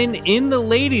often in the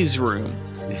ladies' room,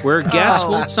 where guests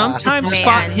will sometimes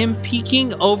spot him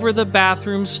peeking over the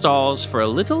bathroom stalls for a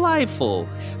little eyeful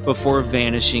before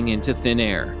vanishing into thin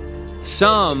air.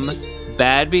 Some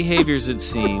bad behaviors, it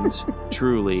seems,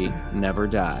 truly never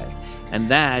die. And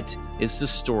that is the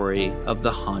story of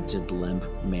the haunted Lemp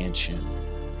Mansion.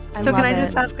 So can I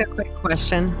just ask a quick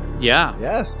question? Yeah.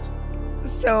 Yes.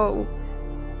 So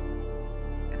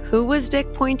who was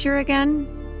Dick Pointer again?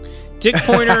 Dick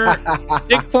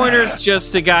Pointer's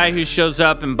just the guy who shows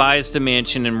up and buys the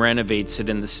mansion and renovates it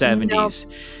in the 70s. No.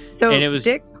 So and it was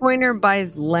Dick Pointer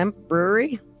buys Lemp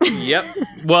Brewery? Yep.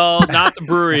 Well, not the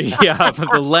brewery. Yeah,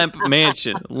 but the Lemp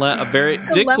Mansion.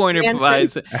 Dick Pointer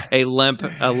provides a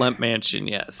Lemp Mansion.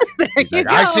 Yes.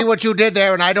 I see what you did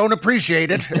there, and I don't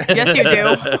appreciate it. Yes, you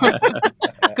do.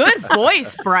 Good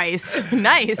voice, Bryce.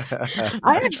 Nice.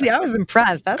 I was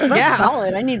impressed. That's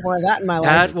solid. I need more of that in my life.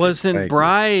 That wasn't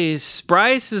Bryce.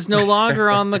 Bryce is no longer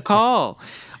on the call.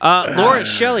 Laura,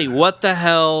 Shelley, what the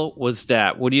hell was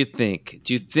that? What do you think?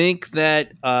 Do you think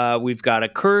that we've got a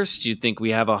curse? Do you think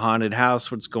we have a haunted house?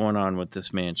 What's going on with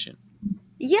this mansion?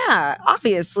 Yeah,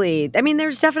 obviously. I mean,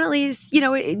 there's definitely,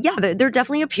 they're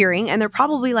definitely appearing, and they're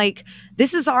probably like,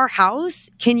 this is our house.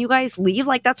 Can you guys leave?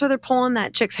 Like, that's where they're pulling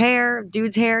that chick's hair,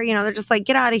 dude's hair. They're just like,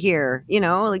 get out of here.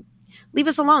 Like, leave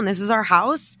us alone. This is our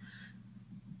house.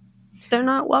 They're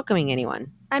not welcoming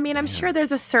anyone. I mean, I'm sure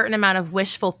there's a certain amount of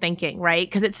wishful thinking, right?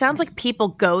 Because it sounds like people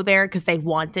go there because they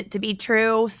want it to be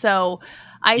true. So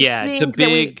I think it's a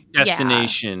big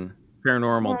destination,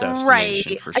 paranormal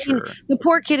destination for sure. I mean, the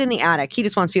poor kid in the attic, he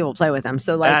just wants people to play with him.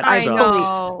 So like, How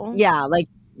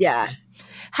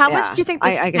much do you think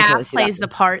the staff plays the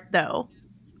part, though?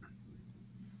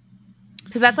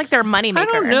 Because that's like their moneymaker. I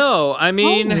don't know. I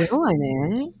mean,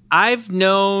 I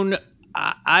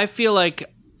feel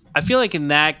like in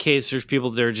that case, there's people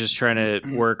that are just trying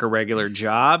to work a regular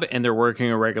job, and they're working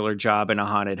a regular job in a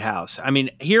haunted house. I mean,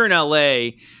 here in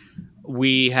LA,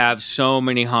 we have so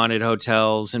many haunted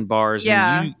hotels and bars.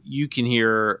 Yeah. And you can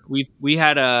hear, we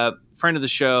had a friend of the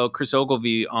show, Chris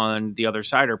Ogilvie, on The Other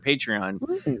Side, our Patreon.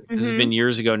 Mm-hmm. This has been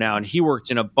years ago now. And he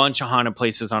worked in a bunch of haunted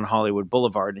places on Hollywood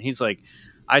Boulevard. And he's like,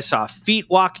 I saw feet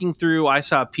walking through. I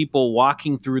saw people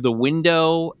walking through the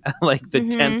window, like the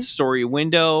 10th story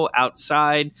window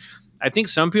outside. I think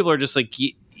some people are just like,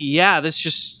 yeah, this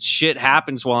just shit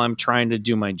happens while I'm trying to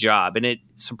do my job. And it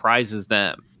surprises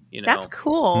them. That's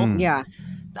cool. Yeah.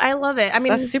 I love it. I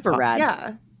mean, that's super rad.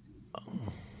 Yeah.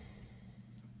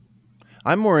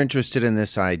 I'm more interested in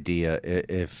this idea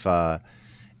if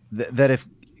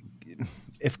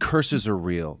curses are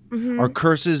real, are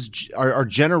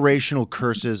generational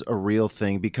curses a real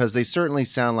thing? Because they certainly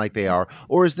sound like they are.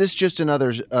 Or is this just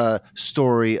another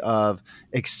story of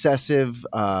excessive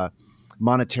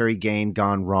monetary gain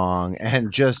gone wrong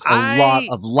and just a lot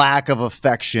of lack of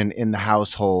affection in the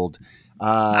household?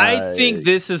 I think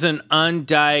this is an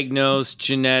undiagnosed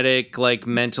genetic, like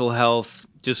mental health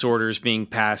disorders being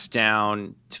passed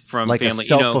down from like family, a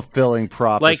self-fulfilling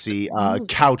prophecy,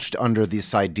 couched under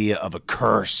this idea of a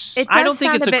curse. I don't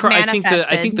think it's a curse.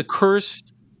 I think the curse.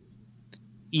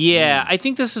 Yeah, I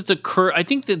think this is the curse. I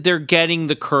think that they're getting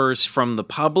the curse from the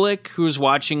public who's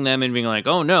watching them and being like,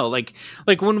 "Oh no!" Like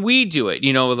when we do it,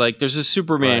 like there's a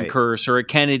Superman curse or a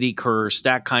Kennedy curse,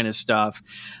 that kind of stuff.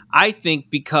 I think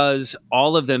because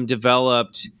all of them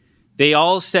developed. They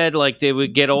all said like they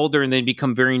would get older and they'd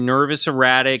become very nervous,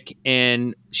 erratic,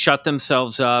 and shut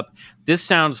themselves up. This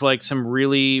sounds like some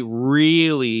really,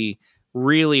 really,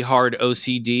 really hard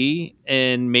OCD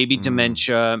and maybe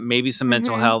dementia, maybe some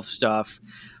mental health stuff.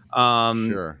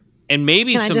 Sure. And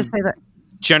maybe some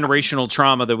generational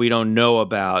trauma that we don't know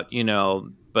about,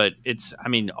 but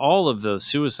all of the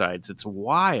suicides, it's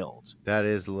wild. That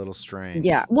is a little strange.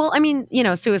 Yeah. Well, I mean,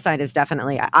 suicide is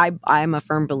definitely, I'm a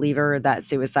firm believer that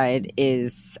suicide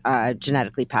is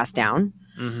genetically passed down.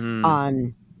 Mm-hmm.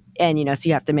 And, so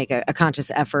you have to make a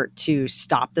conscious effort to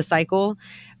stop the cycle.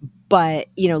 But,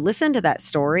 listen to that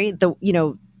story.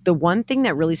 The one thing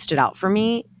that really stood out for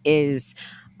me is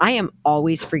I am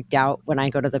always freaked out when I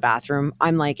go to the bathroom.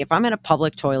 I'm like, if I'm in a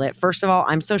public toilet, first of all,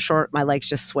 I'm so short, my legs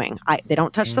just swing. They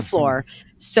don't touch the floor.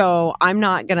 So I'm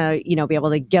not going to, be able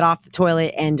to get off the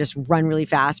toilet and just run really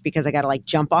fast because I got to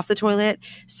jump off the toilet.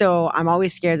 So I'm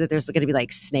always scared that there's going to be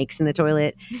snakes in the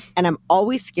toilet. And I'm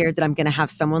always scared that I'm going to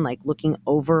have someone looking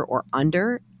over or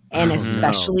under, and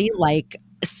especially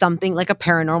something like a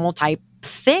paranormal type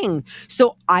thing.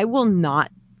 So I will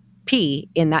not pee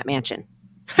in that mansion.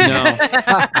 No,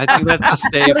 I think that's a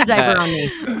safe bet. Put a diaper on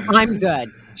me. I'm good.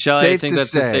 Shelley, I think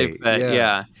that's a safe bet.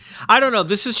 Yeah. I don't know.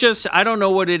 This is just, I don't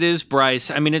know what it is,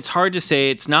 Bryce. I mean, it's hard to say.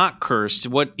 It's not cursed.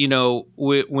 What,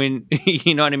 when,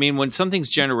 you know what I mean? When something's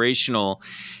generational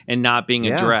and not being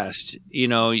addressed,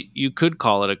 you could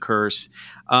call it a curse.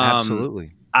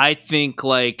 Absolutely. I think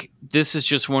like this is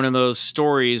just one of those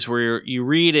stories where you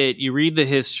read it, you read the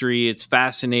history, it's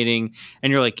fascinating,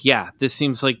 and you're like, yeah, this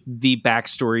seems like the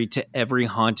backstory to every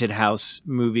haunted house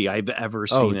movie I've ever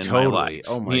seen in my life.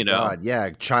 Oh my God. Yeah.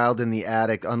 Child in the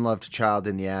attic, unloved child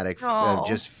in the attic,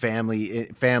 just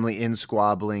family in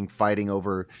squabbling, fighting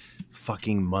over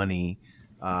fucking money,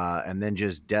 and then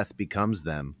just death becomes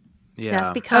them.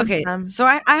 Yeah. Okay. So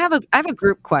I have a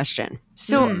group question.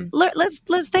 So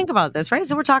let's think about this, right?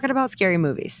 So we're talking about scary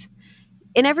movies.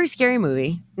 In every scary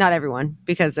movie, not everyone,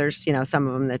 because there's, some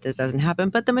of them that this doesn't happen,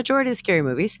 but the majority of scary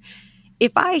movies,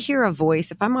 if I hear a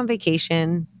voice, if I'm on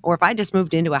vacation, or if I just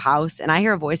moved into a house and I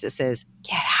hear a voice that says,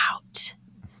 "Get out."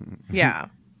 Yeah.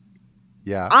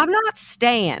 Yeah. I'm not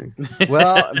staying.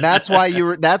 Well, that's why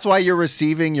you're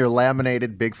receiving your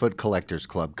laminated Bigfoot Collectors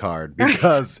Club card,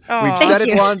 because we've said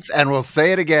it once and we'll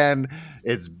say it again.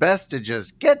 It's best to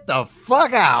just get the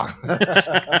fuck out.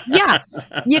 Yeah.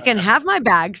 You can have my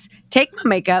bags, take my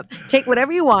makeup, take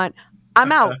whatever you want.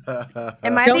 I'm out.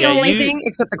 Am I the only thing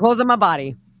except the clothes on my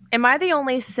body? Am I the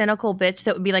only cynical bitch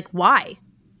that would be like, why?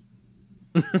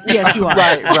 Yes, you are.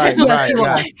 Right. Yes, you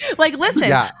are. Like,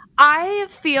 listen, I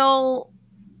feel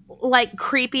like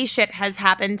creepy shit has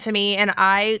happened to me and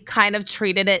I kind of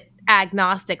treated it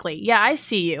agnostically. Yeah, I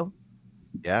see you.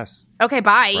 Yes. Okay,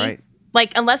 bye. Right.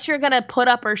 Like, unless you're going to put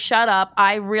up or shut up,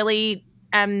 I really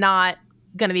am not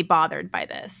going to be bothered by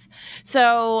this.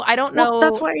 So I don't know. Well,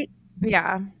 that's why.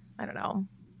 Yeah, I don't know.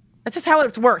 That's just how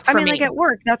it's worked for me. Like at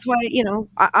work, that's why,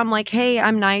 I'm like, hey,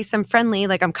 I'm nice, I'm friendly,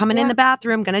 like I'm coming in the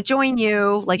bathroom, gonna join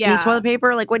you. Like, you need toilet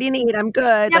paper? Like, what do you need? I'm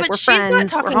good. Yeah, like, but we're she's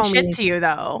friends. not We're talking shit homies. to you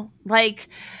though. Like,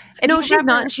 no, she's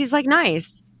not. And she's like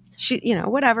nice. She,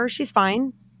 whatever. She's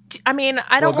fine. I mean,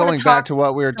 I don't want to going back to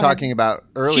what we were talking about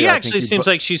earlier. She actually seems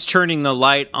like she's turning the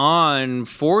light on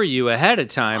for you ahead of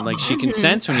time. Like she can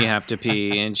sense when you have to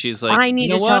pee, and she's like, I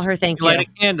need to tell her thank you. Light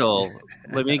a candle.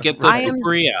 Let me get the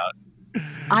three out.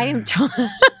 I'm totally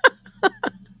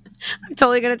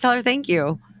going to tell her thank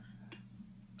you.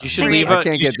 You should leave. I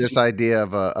can't get this idea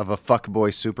of a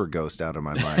fuckboy super ghost out of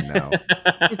my mind now.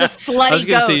 It's a slutty I was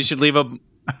going to say you should leave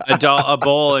a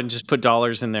bowl and just put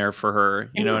dollars in there for her.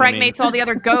 You know impregnates all the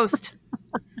other ghosts.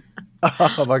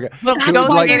 Oh my God! Well, that's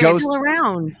why they're still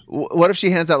around. What if she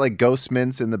hands out like ghost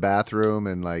mints in the bathroom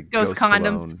and like ghost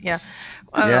condoms? Cologne? Yeah.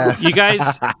 You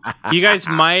guys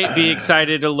might be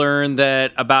excited to learn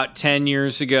that about 10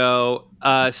 years ago,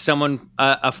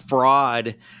 a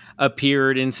fraud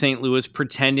appeared in St. Louis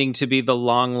pretending to be the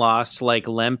long lost like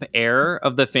limp heir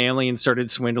of the family and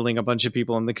started swindling a bunch of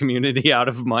people in the community out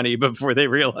of money before they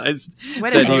realized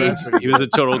that he was a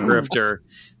total grifter.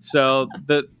 So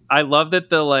I love that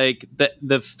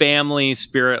the family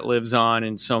spirit lives on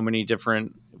in so many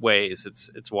different ways.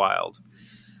 It's wild.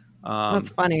 That's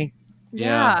funny.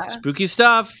 Yeah. Spooky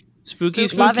stuff. Spooky.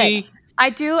 Love it. I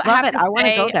do Love have it. to I want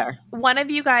to say, go there. One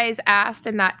of you guys asked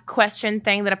in that question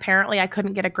thing that apparently I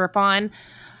couldn't get a grip on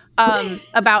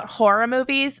about horror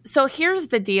movies. So here's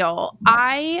the deal.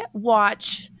 I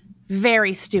watch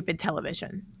very stupid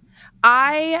television.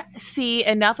 I see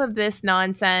enough of this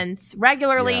nonsense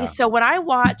regularly. Yeah. So when I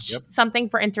watch something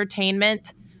for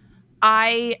entertainment,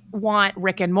 I want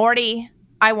Rick and Morty.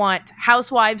 I want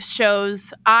housewives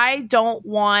shows. I don't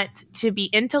want to be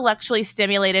intellectually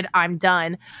stimulated. I'm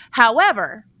done.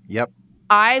 However,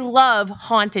 I love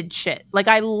haunted shit. Like,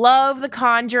 I love the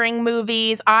Conjuring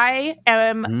movies. I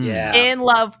am in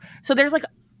love. So there's like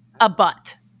a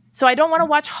but. So I don't want to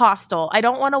watch Hostel. I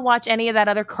don't want to watch any of that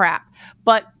other crap.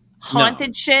 But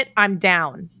haunted shit, I'm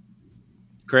down.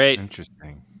 Great.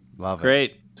 Interesting. Love it.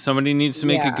 Great. Somebody needs to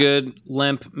make a good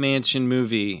Lemp Mansion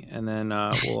movie, and then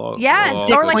we'll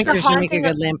Dick Pointer should make a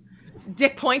good Lemp.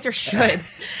 Dick Pointer should.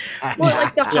 Well,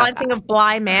 like the haunting of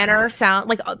Bly Manor sound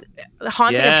like the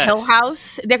haunting of Hill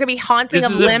House. There could be haunting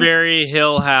of Limp. This is a very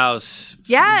Hill House.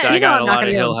 Yeah, I got I'm not going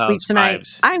to be able to sleep tonight.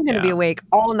 Vibes. I'm going to be awake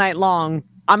all night long.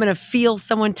 I'm going to feel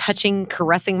someone touching,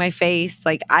 caressing my face.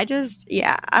 Like, I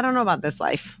don't know about this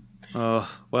life. Oh,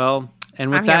 well. And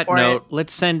with that note,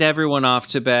 let's send everyone off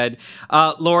to bed.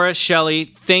 Laura, Shelley,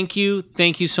 thank you.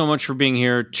 Thank you so much for being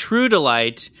here. True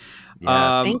delight.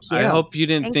 Yes. Thank you. I hope you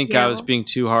didn't think I was being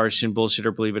too harsh and bullshit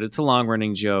or believe it. It's a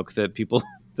long-running joke that people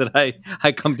that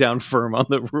I come down firm on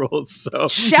the rules. So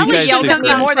Shelley yelled at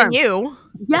me more than you.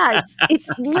 Yes, it's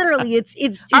literally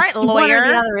it's all right, lawyer. One or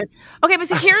the other. Okay, but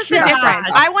see, here's the difference.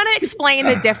 I want to explain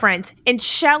the difference. In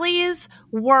Shelley's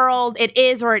world, it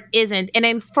is or it isn't, and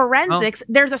in forensics,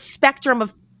 there's a spectrum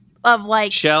of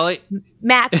like Shelley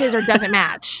matches or doesn't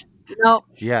match. No.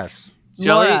 Yes.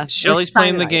 Shelley's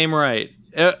playing the game right.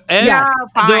 And yes,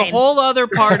 the whole other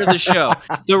part of the show,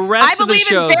 the rest of the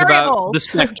show is about the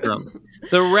spectrum.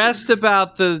 The rest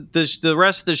about the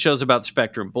rest of the show's about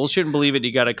Spectrum. Bullshit and Believe It.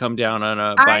 You got to come down on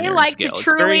a binary I like scale. to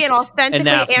truly and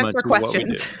authentically answer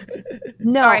questions.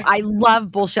 No, I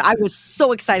love bullshit. I was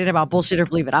so excited about Bullshit or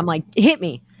Believe It. I'm like, hit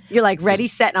me. You're like, ready,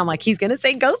 set, and I'm like, he's gonna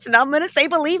say Ghost, and I'm gonna say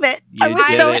Believe It. I was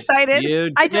so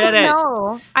excited. I didn't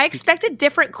know. I expected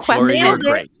different questions.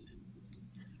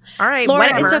 All right, Laura,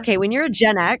 whatever. it's okay. When you're a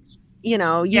Gen X, you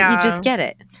just get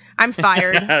it. I'm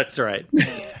fired. That's right.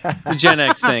 The Gen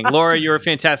X thing. Laura, you're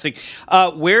fantastic.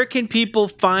 Where can people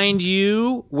find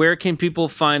you? Where can people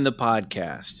find the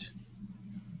podcast?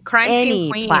 Crime Any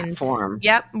Scene Queens. platform.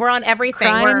 Yep, we're on everything.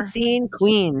 Crime Scene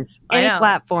Queens. Any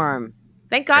platform.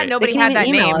 Thank God nobody had that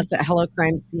name. They can email us at Hello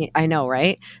Crime Scene. I know,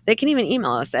 right? They can even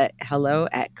email us at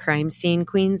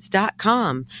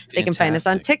hello@crimescenequeens.com. They can find us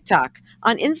on TikTok,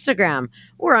 on Instagram.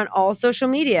 We're on all social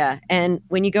media. And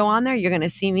when you go on there, you're going to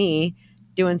see me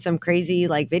doing some crazy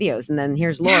videos. And then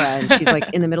here's Laura, and she's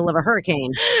in the middle of a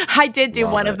hurricane. I did do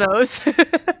one of those.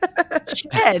 She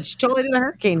totally did a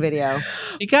hurricane video.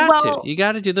 You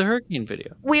got to do the hurricane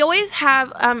video. We always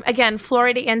have, again,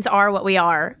 Floridians are what we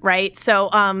are, right? So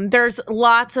there's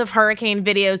lots of hurricane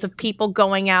videos of people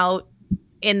going out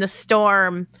in the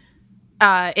storm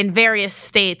in various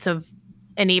states of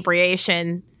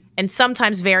inebriation and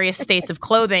sometimes various states of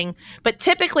clothing. But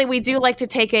typically we do like to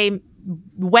take a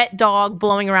wet dog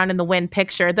blowing around in the wind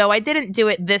picture, though I didn't do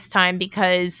it this time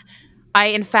because I,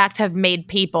 in fact, have made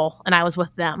people and I was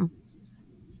with them.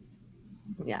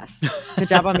 Yes. Good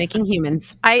job on making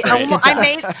humans.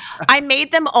 I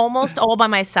made them almost all by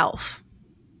myself.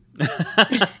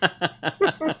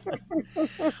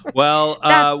 Well,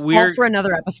 we're for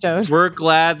another episode. We're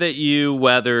glad that you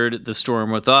weathered the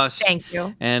storm with us. Thank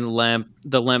you. And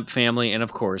the Lemp family, and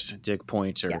of course, Dick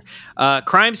Pointer. Yes.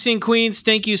 Crime Scene Queens,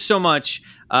 thank you so much.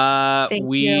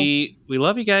 Thank you. We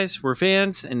love you guys. We're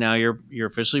fans, and now you're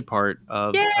officially part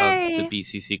of the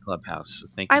BCC Clubhouse. So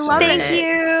thank you. Thank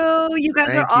you. You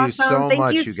guys are awesome.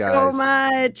 Thank you so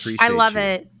much. I love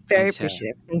it. Very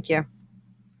appreciative. Thank you.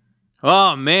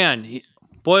 Oh man,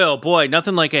 boy, oh boy,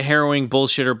 nothing like a harrowing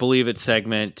Bullshit or Believe It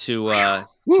segment to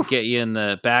get you in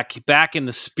the back in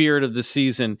the spirit of the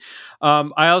season.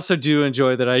 I also do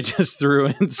enjoy that I just threw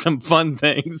in some fun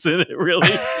things and it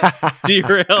really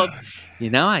derailed.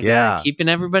 I got keeping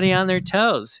everybody on their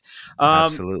toes.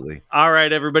 Absolutely. All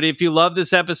right, everybody. If you love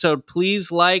this episode,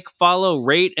 please follow,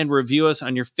 rate, and review us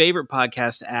on your favorite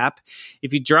podcast app.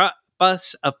 If you drop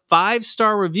us a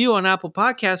 5-star review on Apple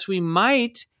Podcasts, we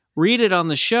might read it on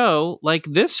the show, like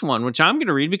this one, which I'm going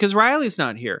to read because Riley's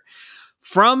not here.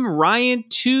 From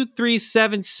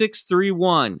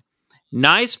Ryan237631.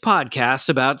 Nice podcast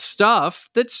about stuff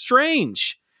that's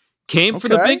strange. Came for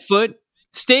the Bigfoot,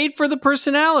 stayed for the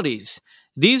personalities.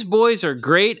 These boys are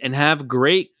great and have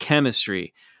great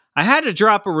chemistry. I had to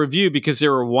drop a review because they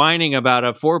were whining about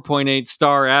a 4.8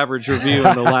 star average review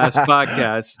in the last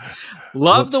podcast.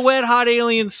 Love the wet, hot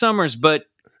alien summers, but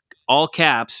all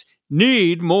caps,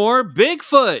 need more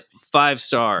Bigfoot. 5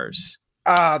 stars.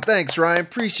 Thanks, Ryan.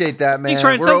 Appreciate that, man. Thanks,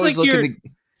 Ryan. Sounds like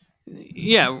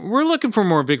we're looking for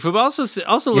more Bigfoot. But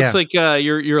also looks like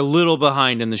you're a little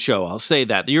behind in the show. I'll say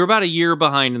that. You're about a year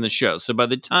behind in the show. So by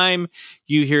the time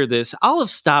you hear this, I'll have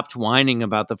stopped whining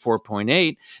about the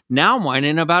 4.8. Now I'm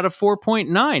whining about a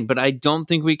 4.9. But I don't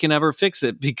think we can ever fix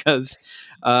it because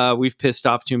we've pissed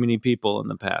off too many people in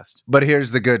the past. But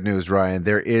here's the good news, Ryan.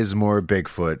 There is more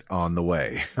Bigfoot on the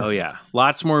way. Oh, yeah.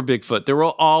 Lots more Bigfoot. There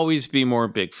will always be more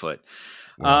Bigfoot.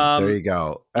 Well, there you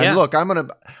go. And look, I'm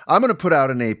gonna put out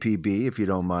an APB, if you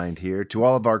don't mind, here to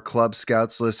all of our Club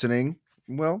Scouts listening.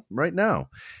 Well, right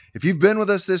now, if you've been with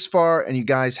us this far and you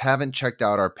guys haven't checked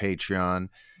out our Patreon,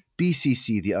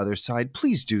 BCC The Other Side,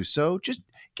 please do so. Just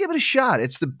give it a shot.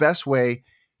 It's the best way,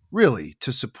 really,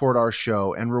 to support our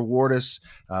show and reward us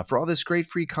for all this great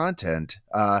free content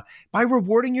by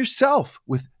rewarding yourself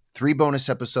with 3 bonus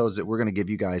episodes that we're going to give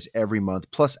you guys every month,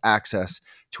 plus access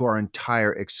to our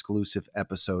entire exclusive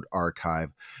episode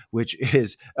archive, which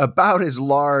is about as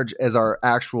large as our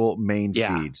actual main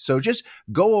feed. So just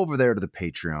go over there to the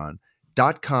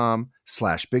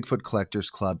patreon.com/Bigfoot Collectors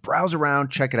Club, browse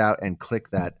around, check it out, and click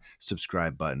that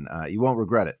subscribe button. You won't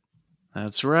regret it.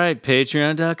 That's right.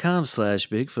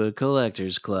 Patreon.com/Bigfoot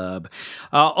Collectors Club.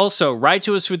 Also, write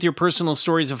to us with your personal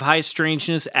stories of high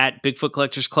strangeness at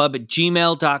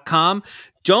BigfootCollectorsClub@gmail.com.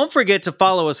 Don't forget to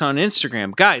follow us on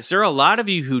Instagram. Guys, there are a lot of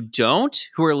you who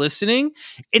are listening.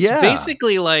 It's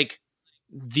basically like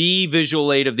the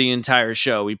visual aid of the entire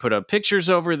show. We put up pictures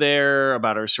over there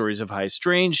about our stories of high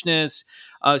strangeness.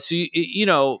 So, you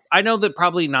know, I know that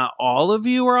probably not all of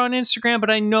you are on Instagram,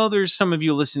 but I know there's some of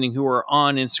you listening who are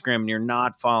on Instagram and you're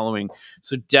not following.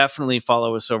 So definitely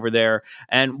follow us over there.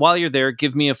 And while you're there,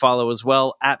 give me a follow as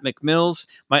well at McMills.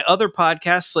 My other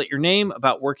podcast, Slate Your Name,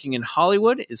 about working in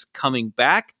Hollywood, is coming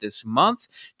back this month.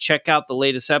 Check out the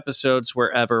latest episodes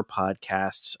wherever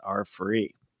podcasts are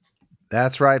free.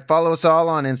 That's right. Follow us all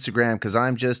on Instagram because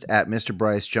I'm just at Mr.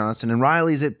 Bryce Johnson and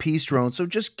Riley's at Peace Drone. So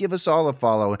just give us all a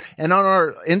follow. And on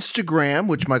our Instagram,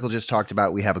 which Michael just talked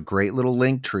about, we have a great little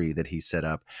link tree that he set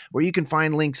up where you can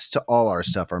find links to all our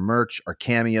stuff, our merch, our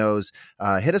cameos.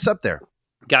 Hit us up there.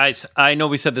 Guys, I know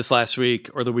we said this last week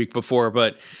or the week before,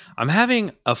 but I'm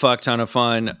having a fuck ton of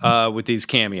fun with these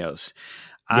cameos.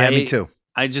 Yeah, me too.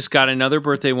 I just got another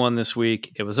birthday one this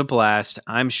week. It was a blast.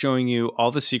 I'm showing you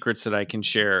all the secrets that I can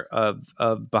share of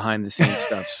behind the scenes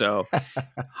stuff. So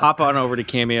hop on over to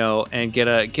Cameo and get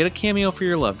a cameo for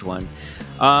your loved one.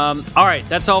 All right,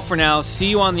 that's all for now. See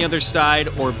you on the other side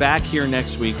or back here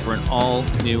next week for an all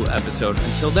new episode.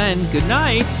 Until then, good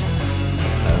night.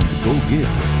 Go get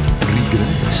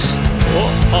regressed.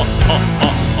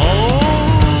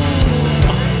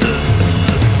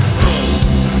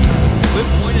 Quit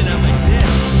pointing at my dick.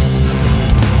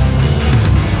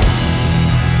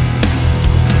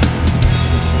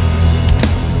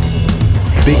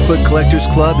 Bigfoot Collectors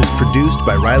Club is produced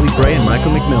by Riley Bray and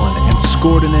Michael McMillan and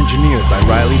scored and engineered by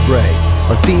Riley Bray.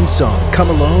 Our theme song, Come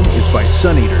Alone, is by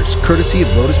Sun Eaters, courtesy of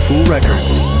Lotus Pool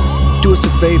Records. Do us a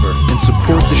favor and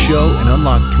support the show and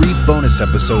unlock 3 bonus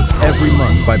episodes every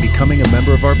month by becoming a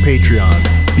member of our Patreon,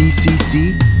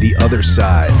 BCC The Other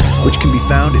Side, which can be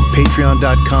found at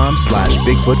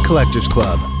patreon.com/Bigfoot Collectors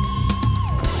Club.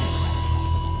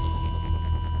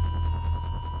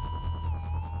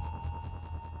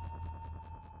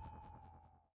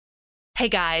 Hey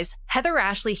guys, Heather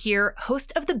Ashley here,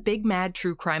 host of the Big Mad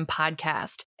True Crime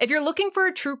Podcast. If you're looking for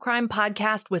a true crime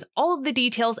podcast with all of the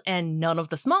details and none of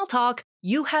the small talk,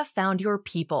 you have found your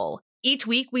people. Each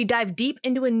week, we dive deep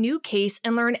into a new case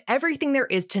and learn everything there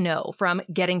is to know, from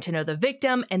getting to know the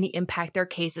victim and the impact their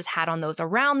case has had on those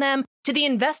around them, to the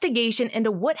investigation into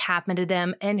what happened to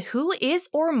them and who is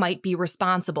or might be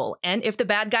responsible. And if the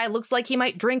bad guy looks like he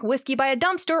might drink whiskey by a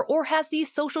dumpster or has the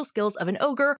social skills of an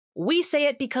ogre, we say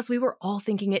it because we were all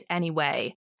thinking it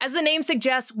anyway. As the name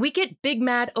suggests, we get big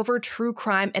mad over true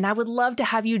crime, and I would love to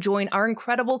have you join our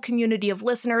incredible community of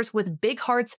listeners with big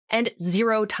hearts and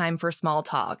zero time for small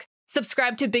talk.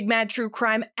 Subscribe to Big Mad True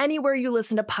Crime anywhere you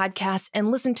listen to podcasts and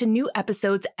listen to new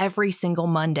episodes every single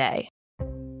Monday.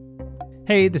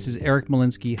 Hey, this is Eric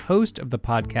Malinsky, host of the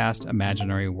podcast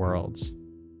Imaginary Worlds.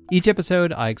 Each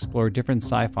episode, I explore different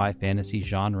sci-fi fantasy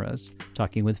genres,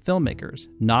 talking with filmmakers,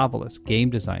 novelists, game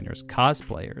designers,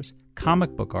 cosplayers,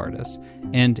 comic book artists,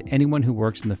 and anyone who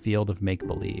works in the field of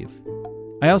make-believe.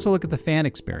 I also look at the fan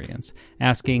experience,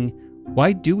 asking,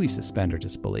 why do we suspend our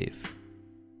disbelief?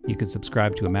 You can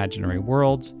subscribe to Imaginary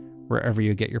Worlds wherever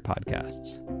you get your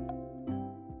podcasts.